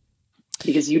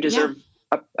 because you deserve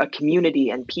a community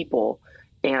and people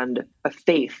and a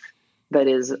faith that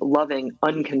is loving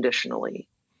unconditionally.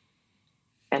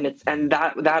 and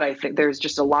that I think there's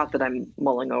just a lot that I'm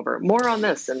mulling over. More on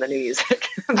this in the new music.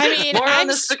 I mean, more on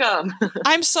this to come.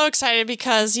 I'm so excited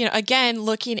because, again,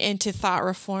 looking into thought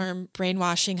reform,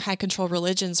 brainwashing, high control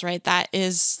religions, right? That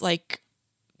is like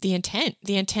the intent.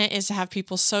 The intent is to have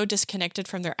people so disconnected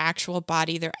from their actual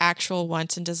body, their actual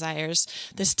wants and desires,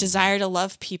 this desire to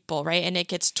love people, right? And it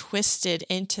gets twisted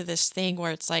into this thing where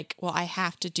it's like, well, I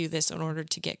have to do this in order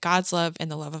to get God's love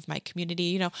and the love of my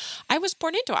community. I was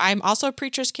born into it. I'm also a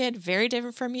preacher's kid, very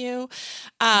different from you.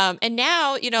 And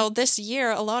now, this year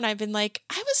alone, I've been like,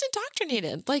 I was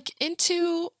indoctrinated like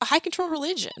into a high control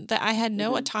religion that I had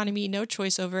no autonomy, no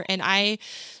choice over. And I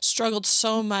struggled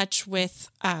so much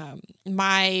with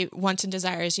my wants and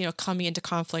desires, coming into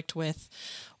conflict with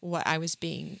what I was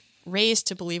being raised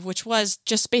to believe, which was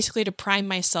just basically to prime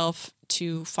myself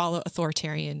to follow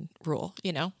authoritarian rule.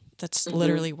 That's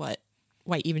literally what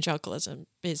white evangelicalism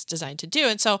is designed to do.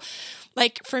 And so,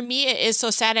 like, for me, it is so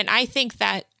sad. And I think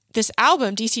that this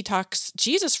album, DC Talks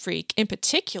Jesus Freak in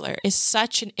particular, is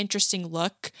such an interesting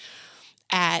look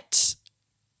at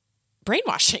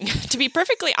brainwashing, to be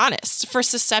perfectly honest, for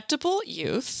susceptible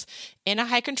youth in a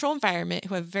high control environment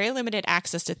who have very limited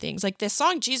access to things. Like this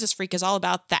song Jesus Freak is all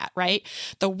about that, right?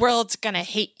 The world's going to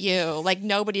hate you. Like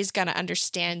nobody's going to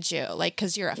understand you, like,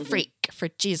 cause you're a freak for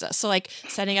Jesus. So like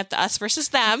setting up the us versus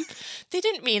them, they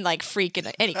didn't mean like freak in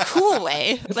any cool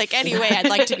way. Like anyway, I'd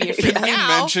like to be a freak Can we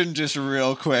now. mention just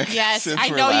real quick? Yes, since I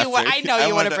we're know laughing,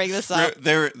 you want to bring this up.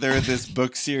 There's this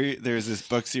book series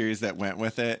that went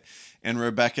with it. And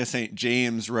Rebecca St.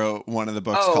 James wrote one of the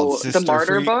books called Sister the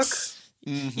Martyr Freaks.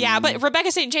 book? Mm-hmm. Yeah, but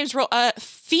Rebecca St. James wrote a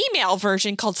female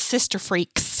version called Sister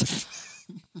Freaks.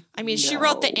 I mean, she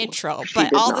wrote the intro,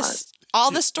 but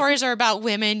all the stories are about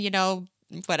women,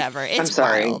 whatever. It's I'm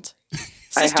sorry. wild. I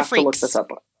Sister have Freaks. to look this up.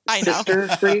 I know. Sister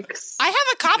Freaks. I have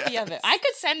a copy of it. I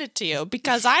could send it to you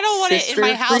because I don't want Sister it in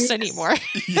my house Freaks? anymore.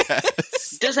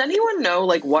 Yes. Does anyone know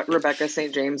like what Rebecca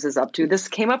St. James is up to? This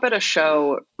came up at a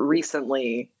show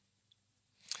recently.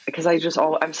 Because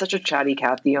I'm such a chatty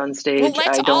Cathy on stage.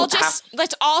 Well,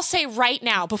 let's all say right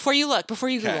now before you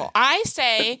Google. I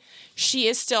say she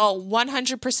is still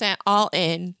 100% all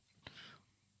in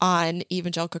on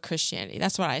evangelical Christianity.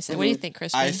 That's what I say. What do you think,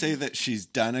 Crispin? I say that she's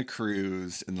done a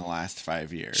cruise in the last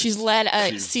 5 years. She's led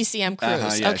a CCM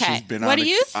cruise. Okay. She's been what on do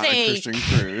you on a think?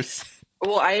 Christian cruise.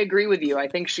 Well, I agree with you. I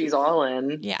think she's all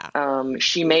in. Yeah.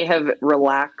 She may have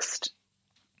relaxed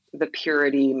the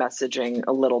purity messaging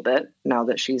a little bit now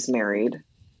that she's married.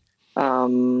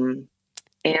 And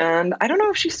I don't know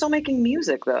if she's still making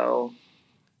music though.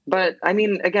 But I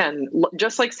mean, again,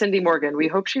 just like Cindy Morgan, we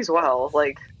hope she's well.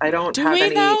 Like, I don't have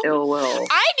any ill will.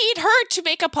 I need her to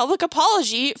make a public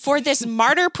apology for this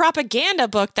martyr propaganda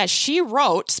book that she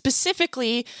wrote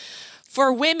specifically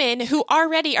for women who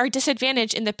already are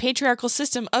disadvantaged in the patriarchal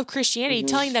system of Christianity,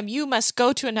 telling them you must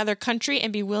go to another country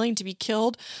and be willing to be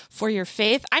killed for your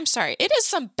faith. I'm sorry. It is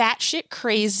some batshit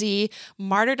crazy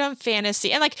martyrdom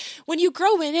fantasy. And like when you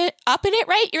grow up in it,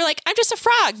 right? You're like, I'm just a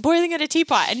frog boiling in a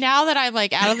teapot. And now that I'm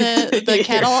like out of the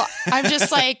kettle, I'm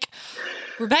just like,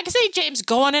 Rebecca St. James,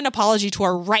 go on an apology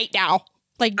tour right now.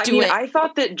 Like, do it. I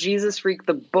thought that Jesus Freak,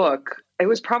 the book, it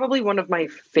was probably one of my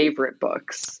favorite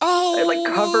books. Oh,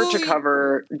 like cover to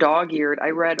cover, dog-eared.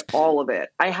 I read all of it.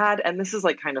 I had, and this is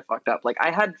like kind of fucked up. Like I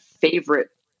had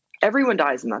everyone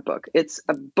dies in that book. It's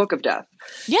a book of death.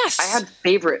 Yes. I had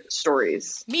favorite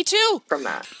stories. Me too. From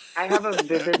that. I have a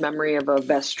vivid memory of a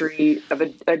vestry, of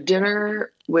a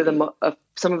dinner with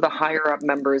some of the higher up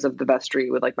members of the vestry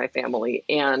with like my family.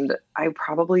 And I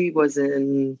probably was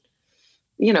in,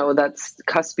 that's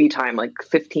cuspy time, like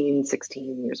 15,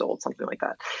 16 years old, something like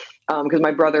that. Because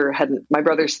my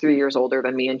brother's 3 years older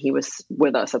than me and he was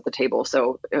with us at the table.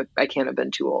 So I can't have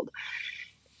been too old.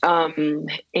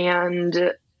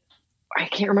 And I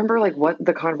can't remember like what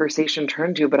the conversation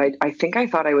turned to, but I think I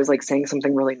thought I was like saying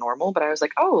something really normal, but I was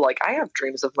like, oh, like I have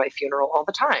dreams of my funeral all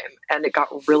the time. And it got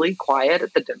really quiet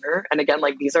at the dinner. And again,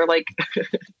 like these are like,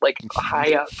 like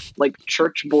high up, like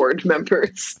church board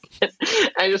members.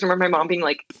 I just remember my mom being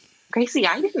like, Gracie,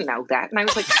 I didn't know that. And I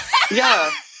was like,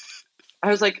 yeah. I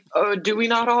was like, oh, do we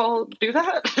not all do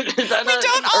that? Is that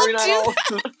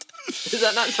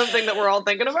not something that we're all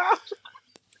thinking about?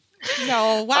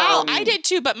 No, wow, I did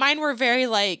too, but mine were very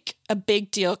like a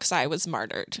big deal because I was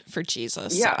martyred for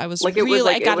Jesus. Yeah, so I was like really, it was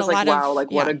like, I got it was a like, lot wow, of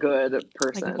like what a good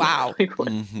person. Like, wow,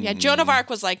 yeah. Joan of Arc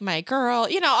was like my girl,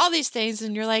 all these things,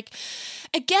 and you're like,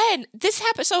 again, this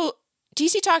happened. So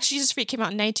DC Talks Jesus Freak came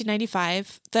out in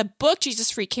 1995. The book Jesus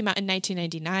Freak came out in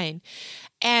 1999,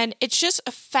 and it's just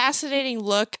a fascinating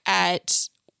look at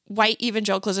white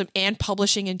evangelicalism and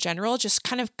publishing in general just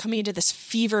kind of coming into this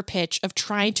fever pitch of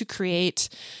trying to create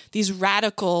these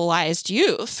radicalized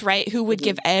youth, right, who would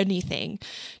give anything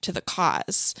to the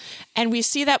cause. And we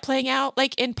see that playing out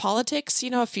like in politics,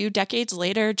 a few decades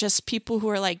later, just people who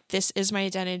are like, this is my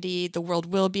identity, the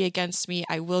world will be against me,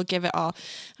 I will give it all.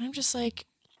 And I'm just like,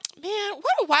 man,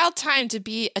 what a wild time to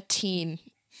be a teen,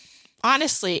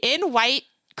 honestly, in white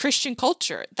Christian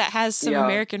culture that has some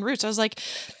American roots. I was like,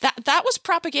 that was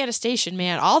propaganda station,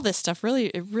 man. All this stuff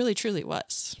it really truly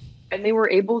was. And they were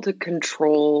able to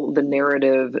control the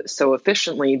narrative so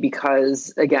efficiently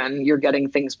because, again, you're getting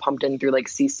things pumped in through like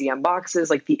CCM boxes.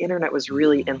 Like the internet was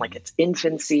really in like its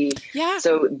infancy. Yeah.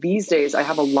 So these days I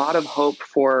have a lot of hope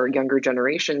for younger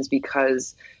generations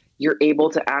because you're able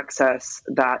to access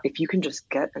that if you can just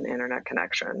get an internet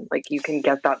connection. Like you can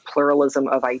get that pluralism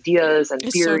of ideas and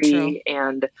theory,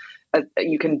 and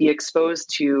you can be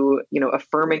exposed to,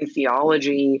 affirming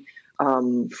theology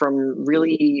from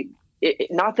really,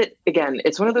 not that, again,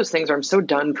 it's one of those things where I'm so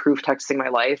done proof texting my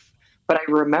life, but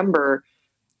I remember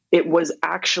it was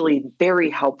actually very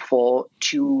helpful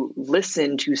to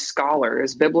listen to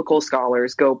scholars, biblical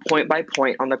scholars, go point by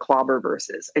point on the clobber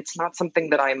verses. It's not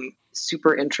something that I'm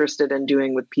super interested in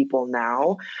doing with people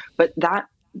now, but that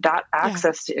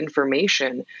access to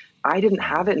information, I didn't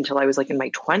have it until I was like in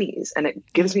my 20s. And it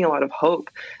gives me a lot of hope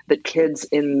that kids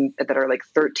that are like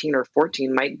 13 or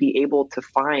 14 might be able to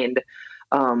find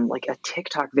like a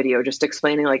TikTok video just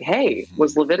explaining like, hey,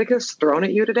 was Leviticus thrown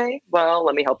at you today? Well,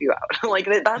 let me help you out. Like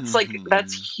that's like,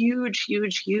 that's huge,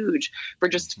 huge, huge for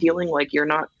just feeling like you're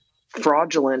not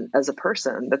fraudulent as a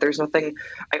person, that there's nothing.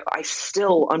 I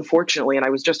still, unfortunately, and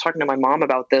I was just talking to my mom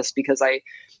about this because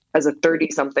as a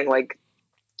 30 something, like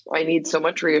I need so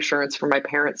much reassurance from my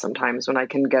parents sometimes when I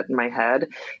can get in my head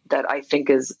that I think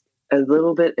is a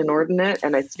little bit inordinate.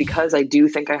 And it's because I do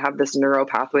think I have this neuro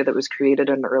pathway that was created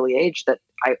at an early age that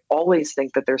I always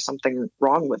think that there's something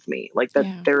wrong with me. Like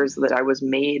that that I was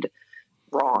made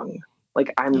wrong.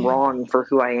 Like I'm wrong for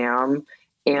who I am.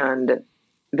 And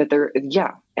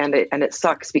that and it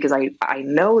sucks because I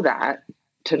know that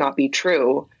to not be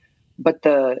true, but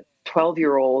the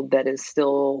 12-year-old that is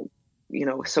still,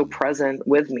 so present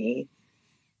with me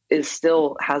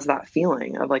still has that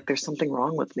feeling of like, there's something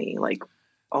wrong with me. Like,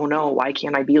 oh no, why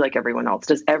can't I be like everyone else?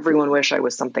 Does everyone wish I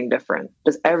was something different?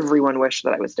 Does everyone wish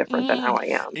that I was different than how I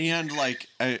am? And like,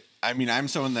 I mean, I'm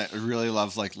someone that really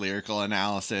loves like lyrical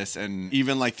analysis, and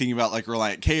even like thinking about like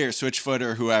Relient K or Switchfoot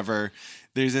or whoever,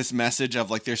 there's this message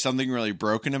of like, there's something really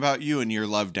broken about you and you're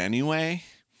loved anyway.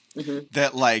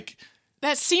 That like,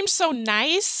 that seems so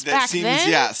nice back then.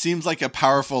 Yeah, seems like a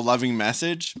powerful, loving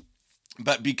message.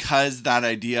 But because that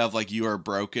idea of like you are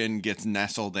broken gets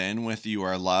nestled in with you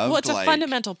are loved. Well, it's a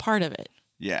fundamental part of it.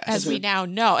 Yes. As we now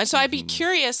know. And so I'd be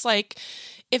curious, like,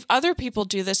 if other people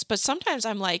do this, but sometimes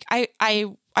I'm like, I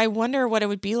wonder what it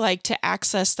would be like to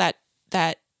access that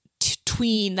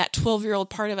tween, that 12-year-old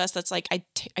part of us that's like,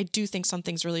 I do think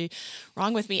something's really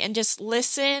wrong with me, and just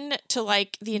listen to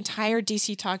like the entire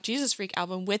DC Talk Jesus Freak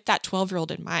album with that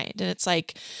 12-year-old in mind. And it's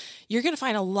like, you're going to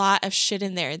find a lot of shit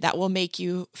in there that will make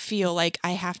you feel like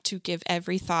I have to give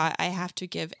every thought, I have to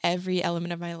give every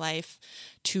element of my life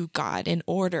to God in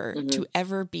order to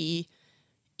ever be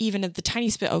even the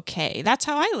tiniest bit okay. That's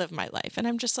how I live my life. And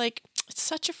I'm just like, it's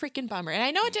such a freaking bummer. And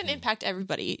I know it didn't impact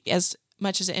everybody as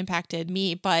much as it impacted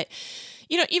me, but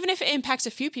even if it impacts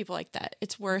a few people like that,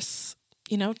 it's worth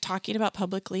talking about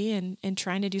publicly and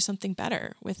trying to do something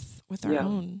better with our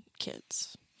own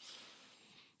kids.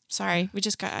 Sorry,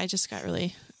 I just got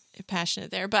really passionate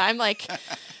there, but I'm like,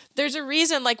 there's a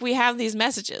reason like we have these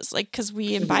messages, like, because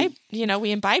we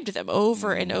imbibed them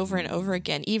over and over and over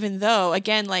again, even though,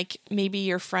 again, like maybe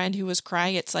your friend who was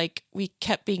crying, it's like we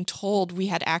kept being told we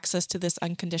had access to this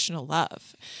unconditional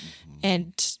love,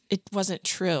 and it wasn't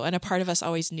true. And a part of us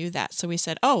always knew that. So we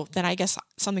said, oh, then I guess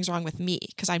something's wrong with me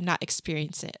because I'm not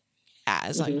experiencing it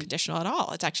as unconditional at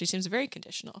all. It actually seems very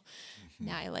conditional.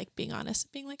 Now I like being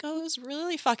honest, being like, oh, it was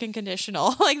really fucking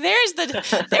conditional. Like there's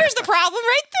the problem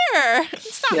right there.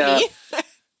 It's not me.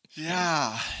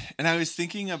 Yeah. And I was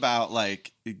thinking about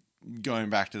like going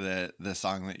back to the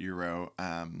song that you wrote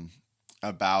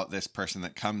about this person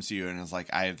that comes to you and is like,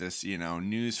 I have this,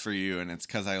 news for you, and it's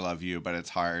because I love you, but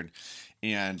it's hard.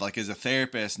 And like as a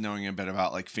therapist, knowing a bit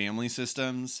about like family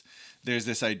systems, there's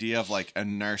this idea of like a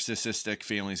narcissistic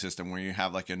family system where you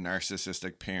have like a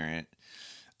narcissistic parent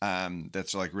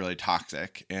that's like really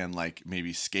toxic and like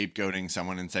maybe scapegoating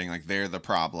someone and saying like they're the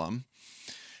problem.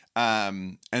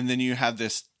 And then you have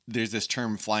there's this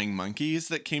term flying monkeys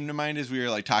that came to mind as we were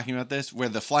like talking about this, where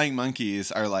the flying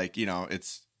monkeys are like,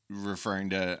 it's referring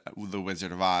to the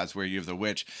Wizard of Oz, where you have the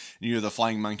witch and you have the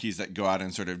flying monkeys that go out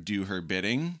and sort of do her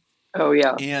bidding. Oh,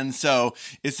 yeah. And so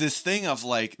it's this thing of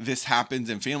like, this happens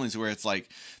in families where it's like,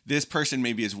 this person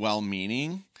maybe is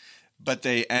well-meaning, but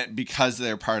they, because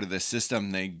they're part of the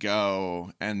system, they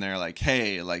go and they're like,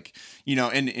 hey, like, you know,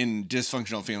 in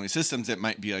dysfunctional family systems, it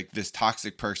might be like this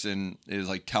toxic person is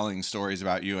like telling stories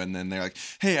about you. And then they're like,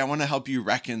 hey, I want to help you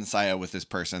reconcile with this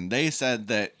person. They said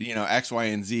that, you know, X, Y,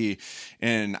 and Z,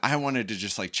 and I wanted to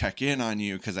just like check in on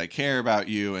you because I care about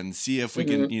you and see if we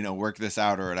can, you know, work this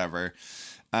out or whatever.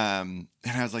 And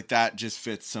I was like, that just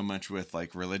fits so much with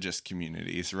like religious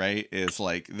communities, right? Is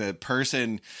like the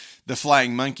person, the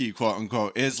flying monkey, quote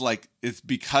unquote, is like, it's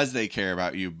because they care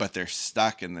about you, but they're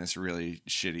stuck in this really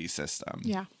shitty system.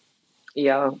 Yeah.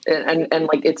 Yeah. And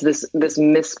like, it's this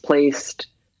misplaced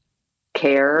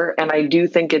care. And I do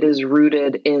think it is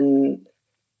rooted in,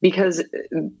 because,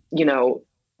 you know,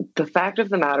 the fact of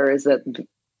the matter is that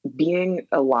being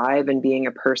alive and being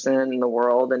a person in the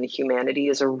world and humanity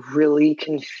is a really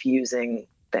confusing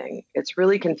thing. It's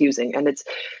really confusing, and it's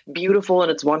beautiful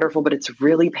and it's wonderful, but it's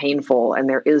really painful. And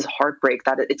there is heartbreak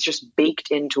that it's just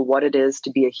baked into what it is to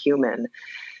be a human.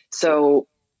 So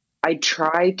I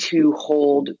try to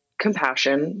hold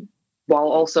compassion while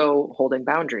also holding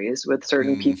boundaries with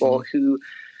certain people who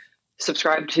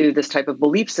subscribe to this type of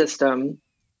belief system,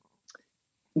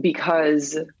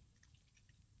 because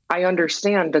I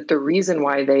understand that the reason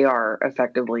why they are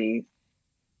effectively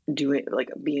doing, like,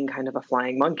 being kind of a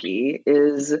flying monkey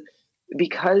is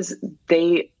because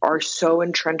they are so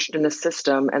entrenched in a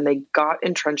system, and they got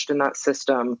entrenched in that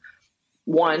system,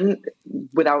 one,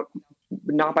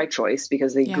 not by choice,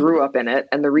 because they grew up in it.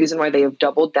 And the reason why they have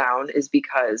doubled down is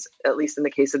because, at least in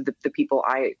the case of the people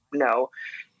I know,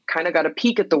 kind of got a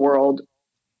peek at the world,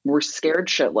 were scared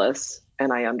shitless,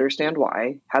 and I understand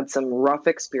why, had some rough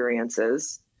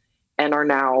experiences, and are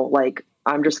now like,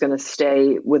 I'm just going to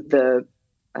stay with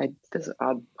this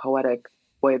odd poetic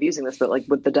way of using this, but like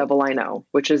with the devil I know,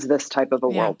 which is this type of a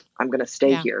world. I'm going to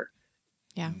stay here.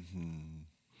 Yeah.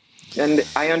 And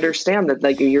I understand that,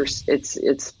 like,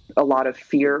 it's a lot of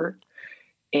fear,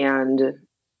 and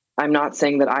I'm not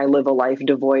saying that I live a life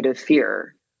devoid of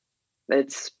fear.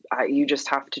 You just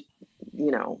have to, you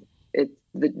know,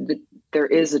 there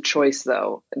is a choice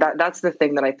though. That's the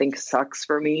thing that I think sucks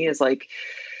for me, is like,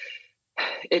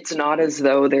 it's not as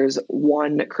though there's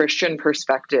one Christian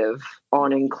perspective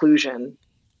on inclusion.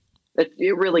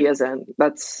 It really isn't.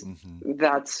 That's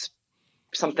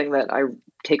something that I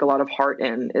take a lot of heart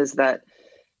in, is that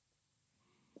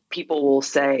people will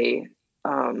say,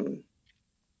 oh,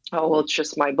 well, it's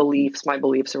just my beliefs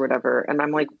or whatever. And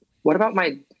I'm like, what about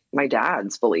my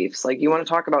dad's beliefs? Like, you want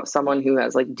to talk about someone who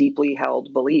has like deeply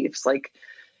held beliefs, like,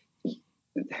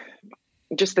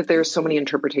 just that there's so many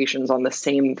interpretations on the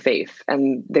same faith,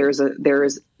 and there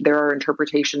are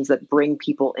interpretations that bring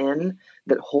people in,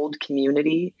 that hold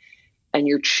community, and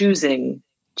you're choosing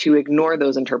to ignore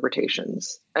those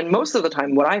interpretations. And most of the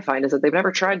time, what I find is that they've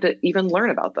never tried to even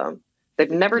learn about them.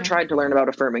 They've never tried to learn about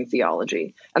affirming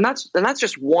theology, and that's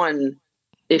just one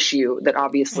issue that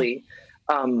obviously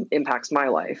impacts my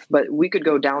life. But we could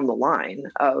go down the line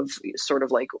of sort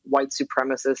of like white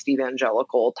supremacist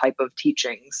evangelical type of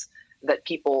teachings that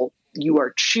people, you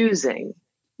are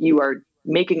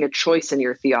making a choice in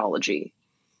your theology,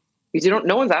 because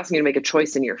no one's asking you to make a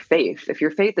choice in your faith. If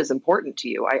your faith is important to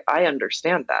you, I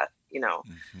understand that, you know,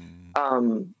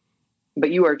 but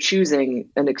you are choosing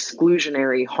an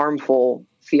exclusionary, harmful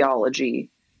theology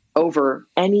over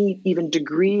any even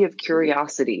degree of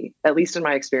curiosity, at least in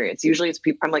my experience. Usually it's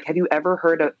people, I'm like, have you ever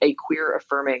heard a queer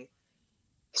affirming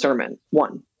sermon?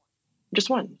 One, just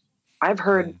one. I've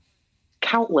heard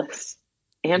countless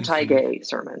anti-gay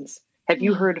sermons. Have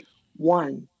you heard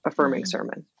one affirming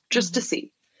sermon, just to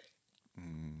see?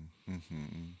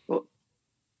 Well,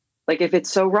 like, if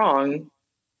it's so wrong,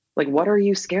 like, what are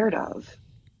you scared of?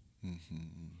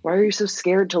 Why are you so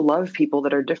scared to love people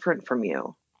that are different from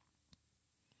you?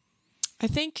 I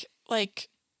think, like,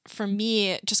 for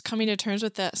me, just coming to terms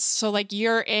with this. So, like,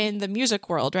 you're in the music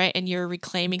world, right? And you're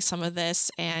reclaiming some of this,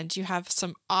 and you have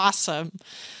some awesome,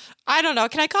 I don't know,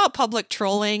 can I call it public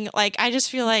trolling? Like, I just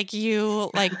feel like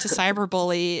you like to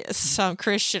cyberbully some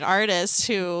Christian artists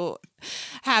who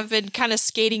have been kind of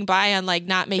skating by on like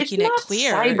not making it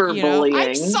clear. Cyberbullying. You know?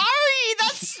 I'm sorry,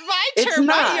 that's my term,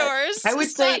 not yours. I would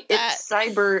say it's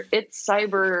cyber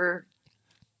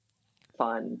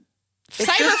fun. It's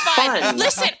cyber fun.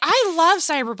 Listen, I love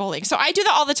cyberbullying. So I do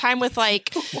that all the time with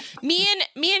like me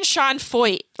and Sean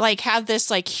Foyt like have this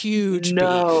like huge beef,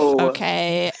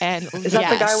 okay? And is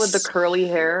that the guy with the curly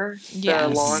hair? Yes.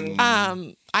 The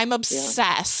long... I'm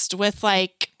obsessed with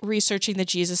like researching the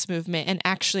Jesus movement and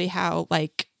actually how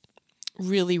like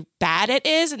really bad it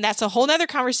is. And that's a whole nother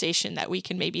conversation that we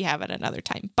can maybe have at another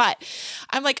time. But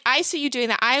I'm like, I see you doing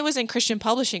that. I was in Christian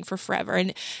publishing for forever.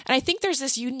 And I think there's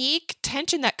this unique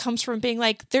tension that comes from being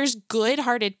like, there's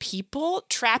good-hearted people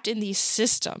trapped in these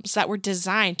systems that were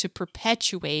designed to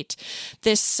perpetuate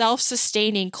this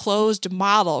self-sustaining closed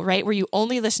model, right? Where you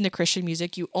only listen to Christian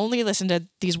music, you only listen to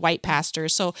these white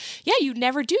pastors. So yeah, you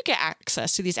never do get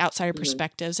access to these outsider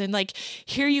perspectives. And like,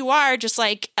 here you are just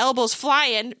like elbows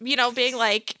flying, you know, being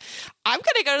like, I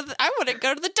want to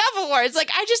go to the Dove Awards. Like,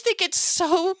 I just think it's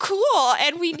so cool.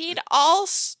 And we need all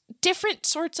different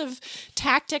sorts of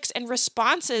tactics and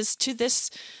responses to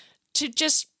this, to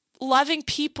just loving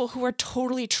people who are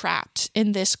totally trapped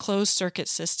in this closed circuit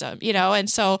system, you know? And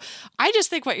so I just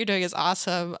think what you're doing is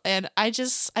awesome. And I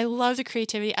love the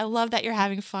creativity. I love that you're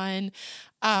having fun.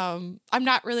 I'm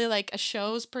not really like a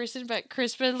shows person, but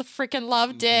Crispin freaking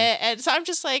loved it. And so I'm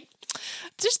just like,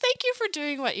 just thank you for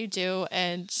doing what you do,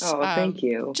 and thank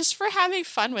you, just for having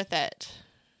fun with it.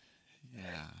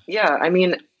 Yeah. I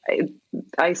mean,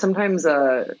 I sometimes,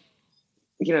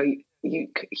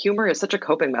 humor is such a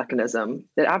coping mechanism.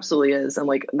 It absolutely is. And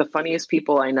like the funniest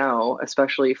people I know,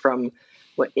 especially from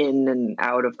in and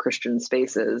out of Christian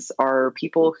spaces, are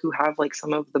people who have like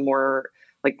some of the more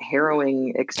like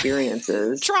harrowing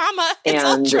experiences. Trauma. It's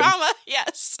all trauma.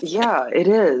 Yes. Yeah, it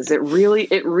is. It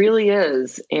really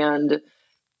is. And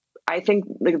I think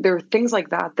like, there are things like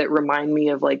that that remind me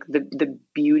of like the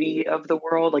beauty of the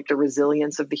world, like the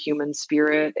resilience of the human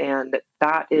spirit. And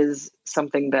that is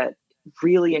something that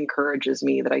really encourages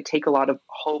me, that I take a lot of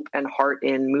hope and heart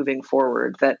in moving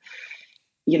forward, that,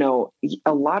 you know,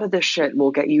 a lot of this shit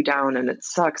will get you down and it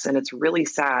sucks and it's really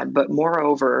sad. But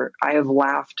moreover, I have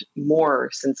laughed more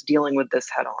since dealing with this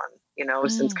head on, you know,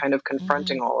 since kind of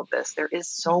confronting all of this. There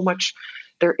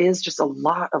is just a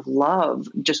lot of love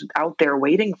just out there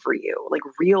waiting for you, like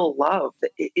real love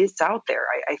that is out there.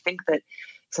 I think that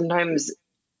sometimes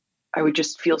I would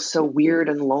just feel so weird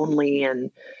and lonely, and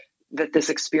that this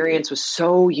experience was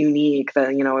so unique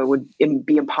that, you know, it would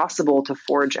be impossible to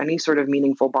forge any sort of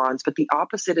meaningful bonds. But the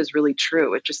opposite is really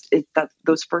true. That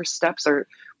those first steps are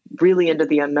really into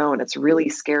the unknown. It's really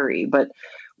scary, but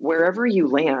wherever you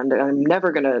land, and I'm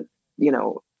never going to, you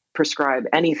know, prescribe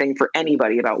anything for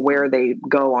anybody about where they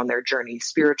go on their journey,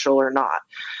 spiritual or not.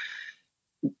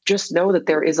 Just know that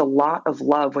there is a lot of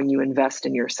love when you invest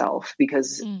in yourself,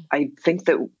 because I think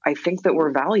that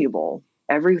we're valuable.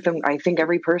 I think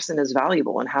every person is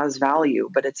valuable and has value,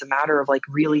 but it's a matter of like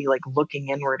really like looking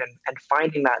inward and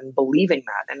finding that and believing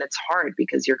that. And it's hard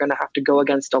because you're going to have to go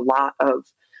against a lot of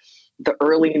the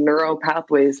early neural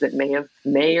pathways that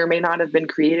may or may not have been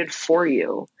created for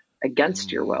you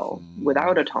against your will,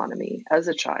 without autonomy as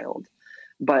a child.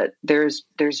 But there's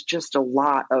just a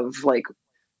lot of like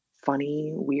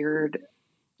funny, weird,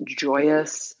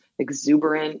 joyous,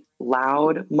 exuberant,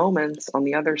 loud moments on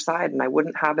the other side, and I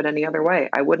wouldn't have it any other way.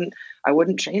 I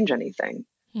wouldn't change anything.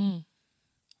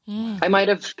 I might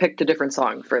have picked a different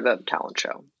song for the talent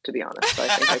show, to be honest. I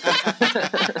think I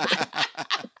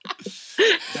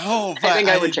could. No, but I think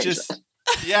I would change it.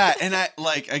 Yeah, and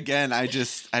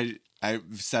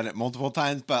I've said it multiple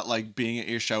times, but like being at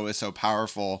your show is so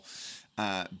powerful.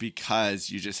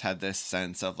 Because you just had this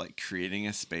sense of like creating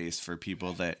a space for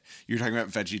people that you're talking about.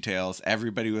 VeggieTales,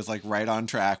 everybody was like right on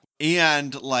track,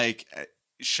 and like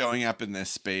showing up in this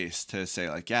space to say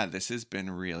like, yeah, this has been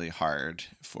really hard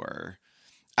for,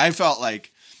 I felt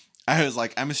like I was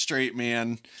like, I'm a straight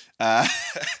man.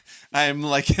 I'm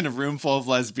like in a room full of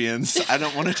lesbians. I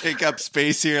don't want to take up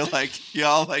space here. Like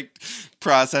y'all like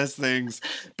process things,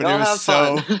 but it was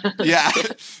so, yeah,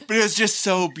 but it was just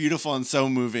so beautiful and so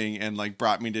moving, and like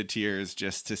brought me to tears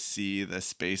just to see the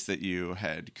space that you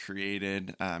had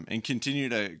created, and continue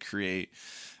to create,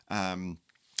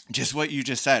 just what you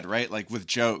just said, right? Like with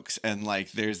jokes, and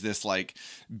like, there's this like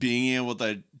being able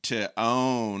to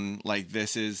own, like,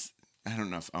 this is, I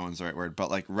don't know if own's the right word, but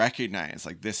like recognize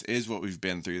like this is what we've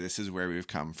been through. This is where we've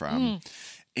come from.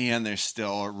 And there's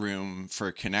still room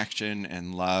for connection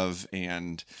and love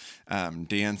and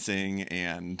dancing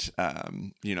and,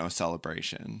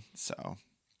 celebration. So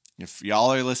if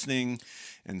y'all are listening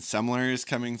and Semler is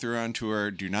coming through on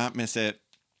tour, do not miss it.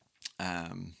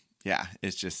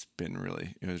 It's just been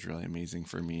it was really amazing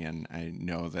for me. And I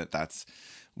know that that's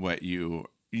what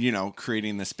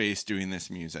creating the space, doing this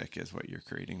music is what you're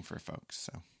creating for folks.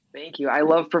 So thank you. I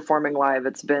love performing live.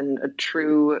 It's been a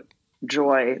true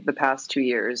joy the past 2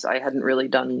 years. I hadn't really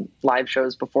done live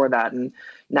shows before that, and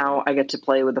now I get to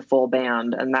play with a full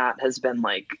band, and that has been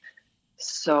like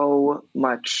so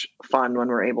much fun when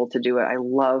we're able to do it. I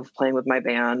love playing with my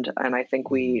band, and I think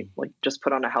we like just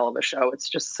put on a hell of a show. It's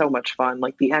just so much fun.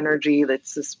 Like the energy,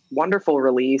 that's this wonderful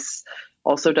release.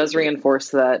 Also does reinforce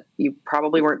that you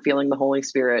probably weren't feeling the Holy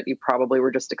Spirit. You probably were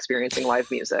just experiencing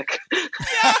live music.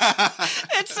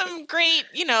 It's some great,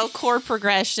 chord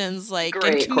progressions, like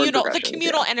Great and chord the progressions,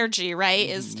 communal yeah. energy, right?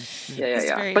 Is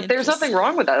very But there's nothing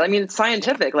wrong with that. I mean, it's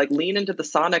scientific. Like lean into the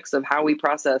sonics of how we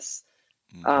process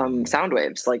sound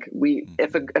waves. Like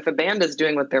if a band is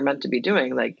doing what they're meant to be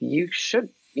doing, like you should,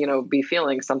 be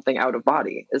feeling something out of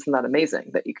body. Isn't that amazing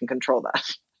that you can control that?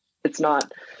 It's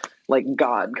not like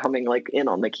God coming like in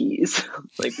on the keys.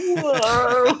 Like,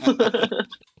 whoa.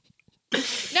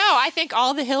 No, I think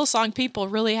all the Hillsong people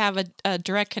really have a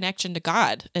direct connection to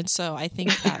God. And so I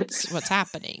think that's what's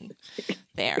happening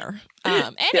there.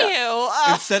 Anywho.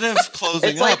 Instead of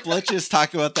closing up, let's just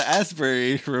talk about the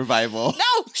Asbury revival.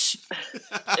 No!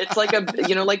 It's like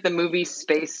like the movie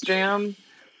Space Jam,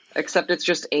 except it's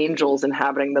just angels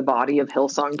inhabiting the body of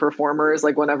Hillsong performers,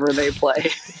 like whenever they play.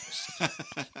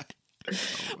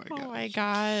 Oh my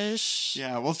gosh.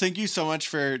 Yeah, well, thank you so much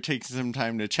for taking some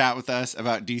time to chat with us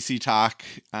about DC Talk.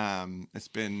 It's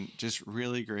been just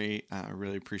really great. I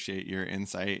really appreciate your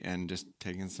insight and just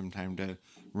taking some time to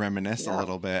reminisce a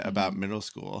little bit about middle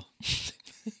school.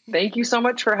 Thank you so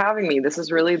much for having me. This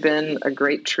has really been a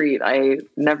great treat. I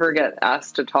never get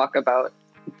asked to talk about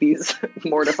these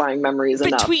mortifying memories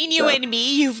between you and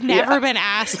me. You've never been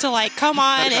asked to come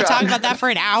on and talk about that for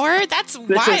an hour. That's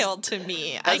wild to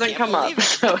me. Hasn't come up,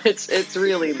 so it's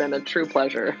really been a true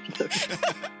pleasure.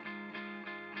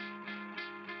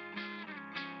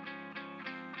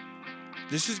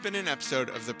 This has been an episode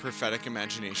of the Prophetic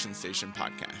Imagination Station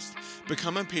podcast.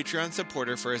 Become a Patreon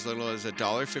supporter for as little as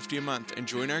 $1.50 a month and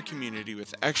join our community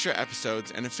with extra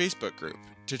episodes and a Facebook group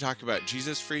to talk about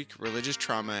Jesus Freak, religious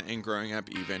trauma, and growing up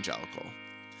evangelical.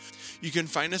 You can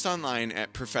find us online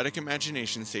at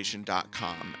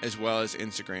propheticimaginationstation.com as well as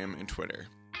Instagram and Twitter.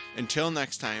 Until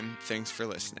next time, thanks for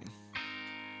listening.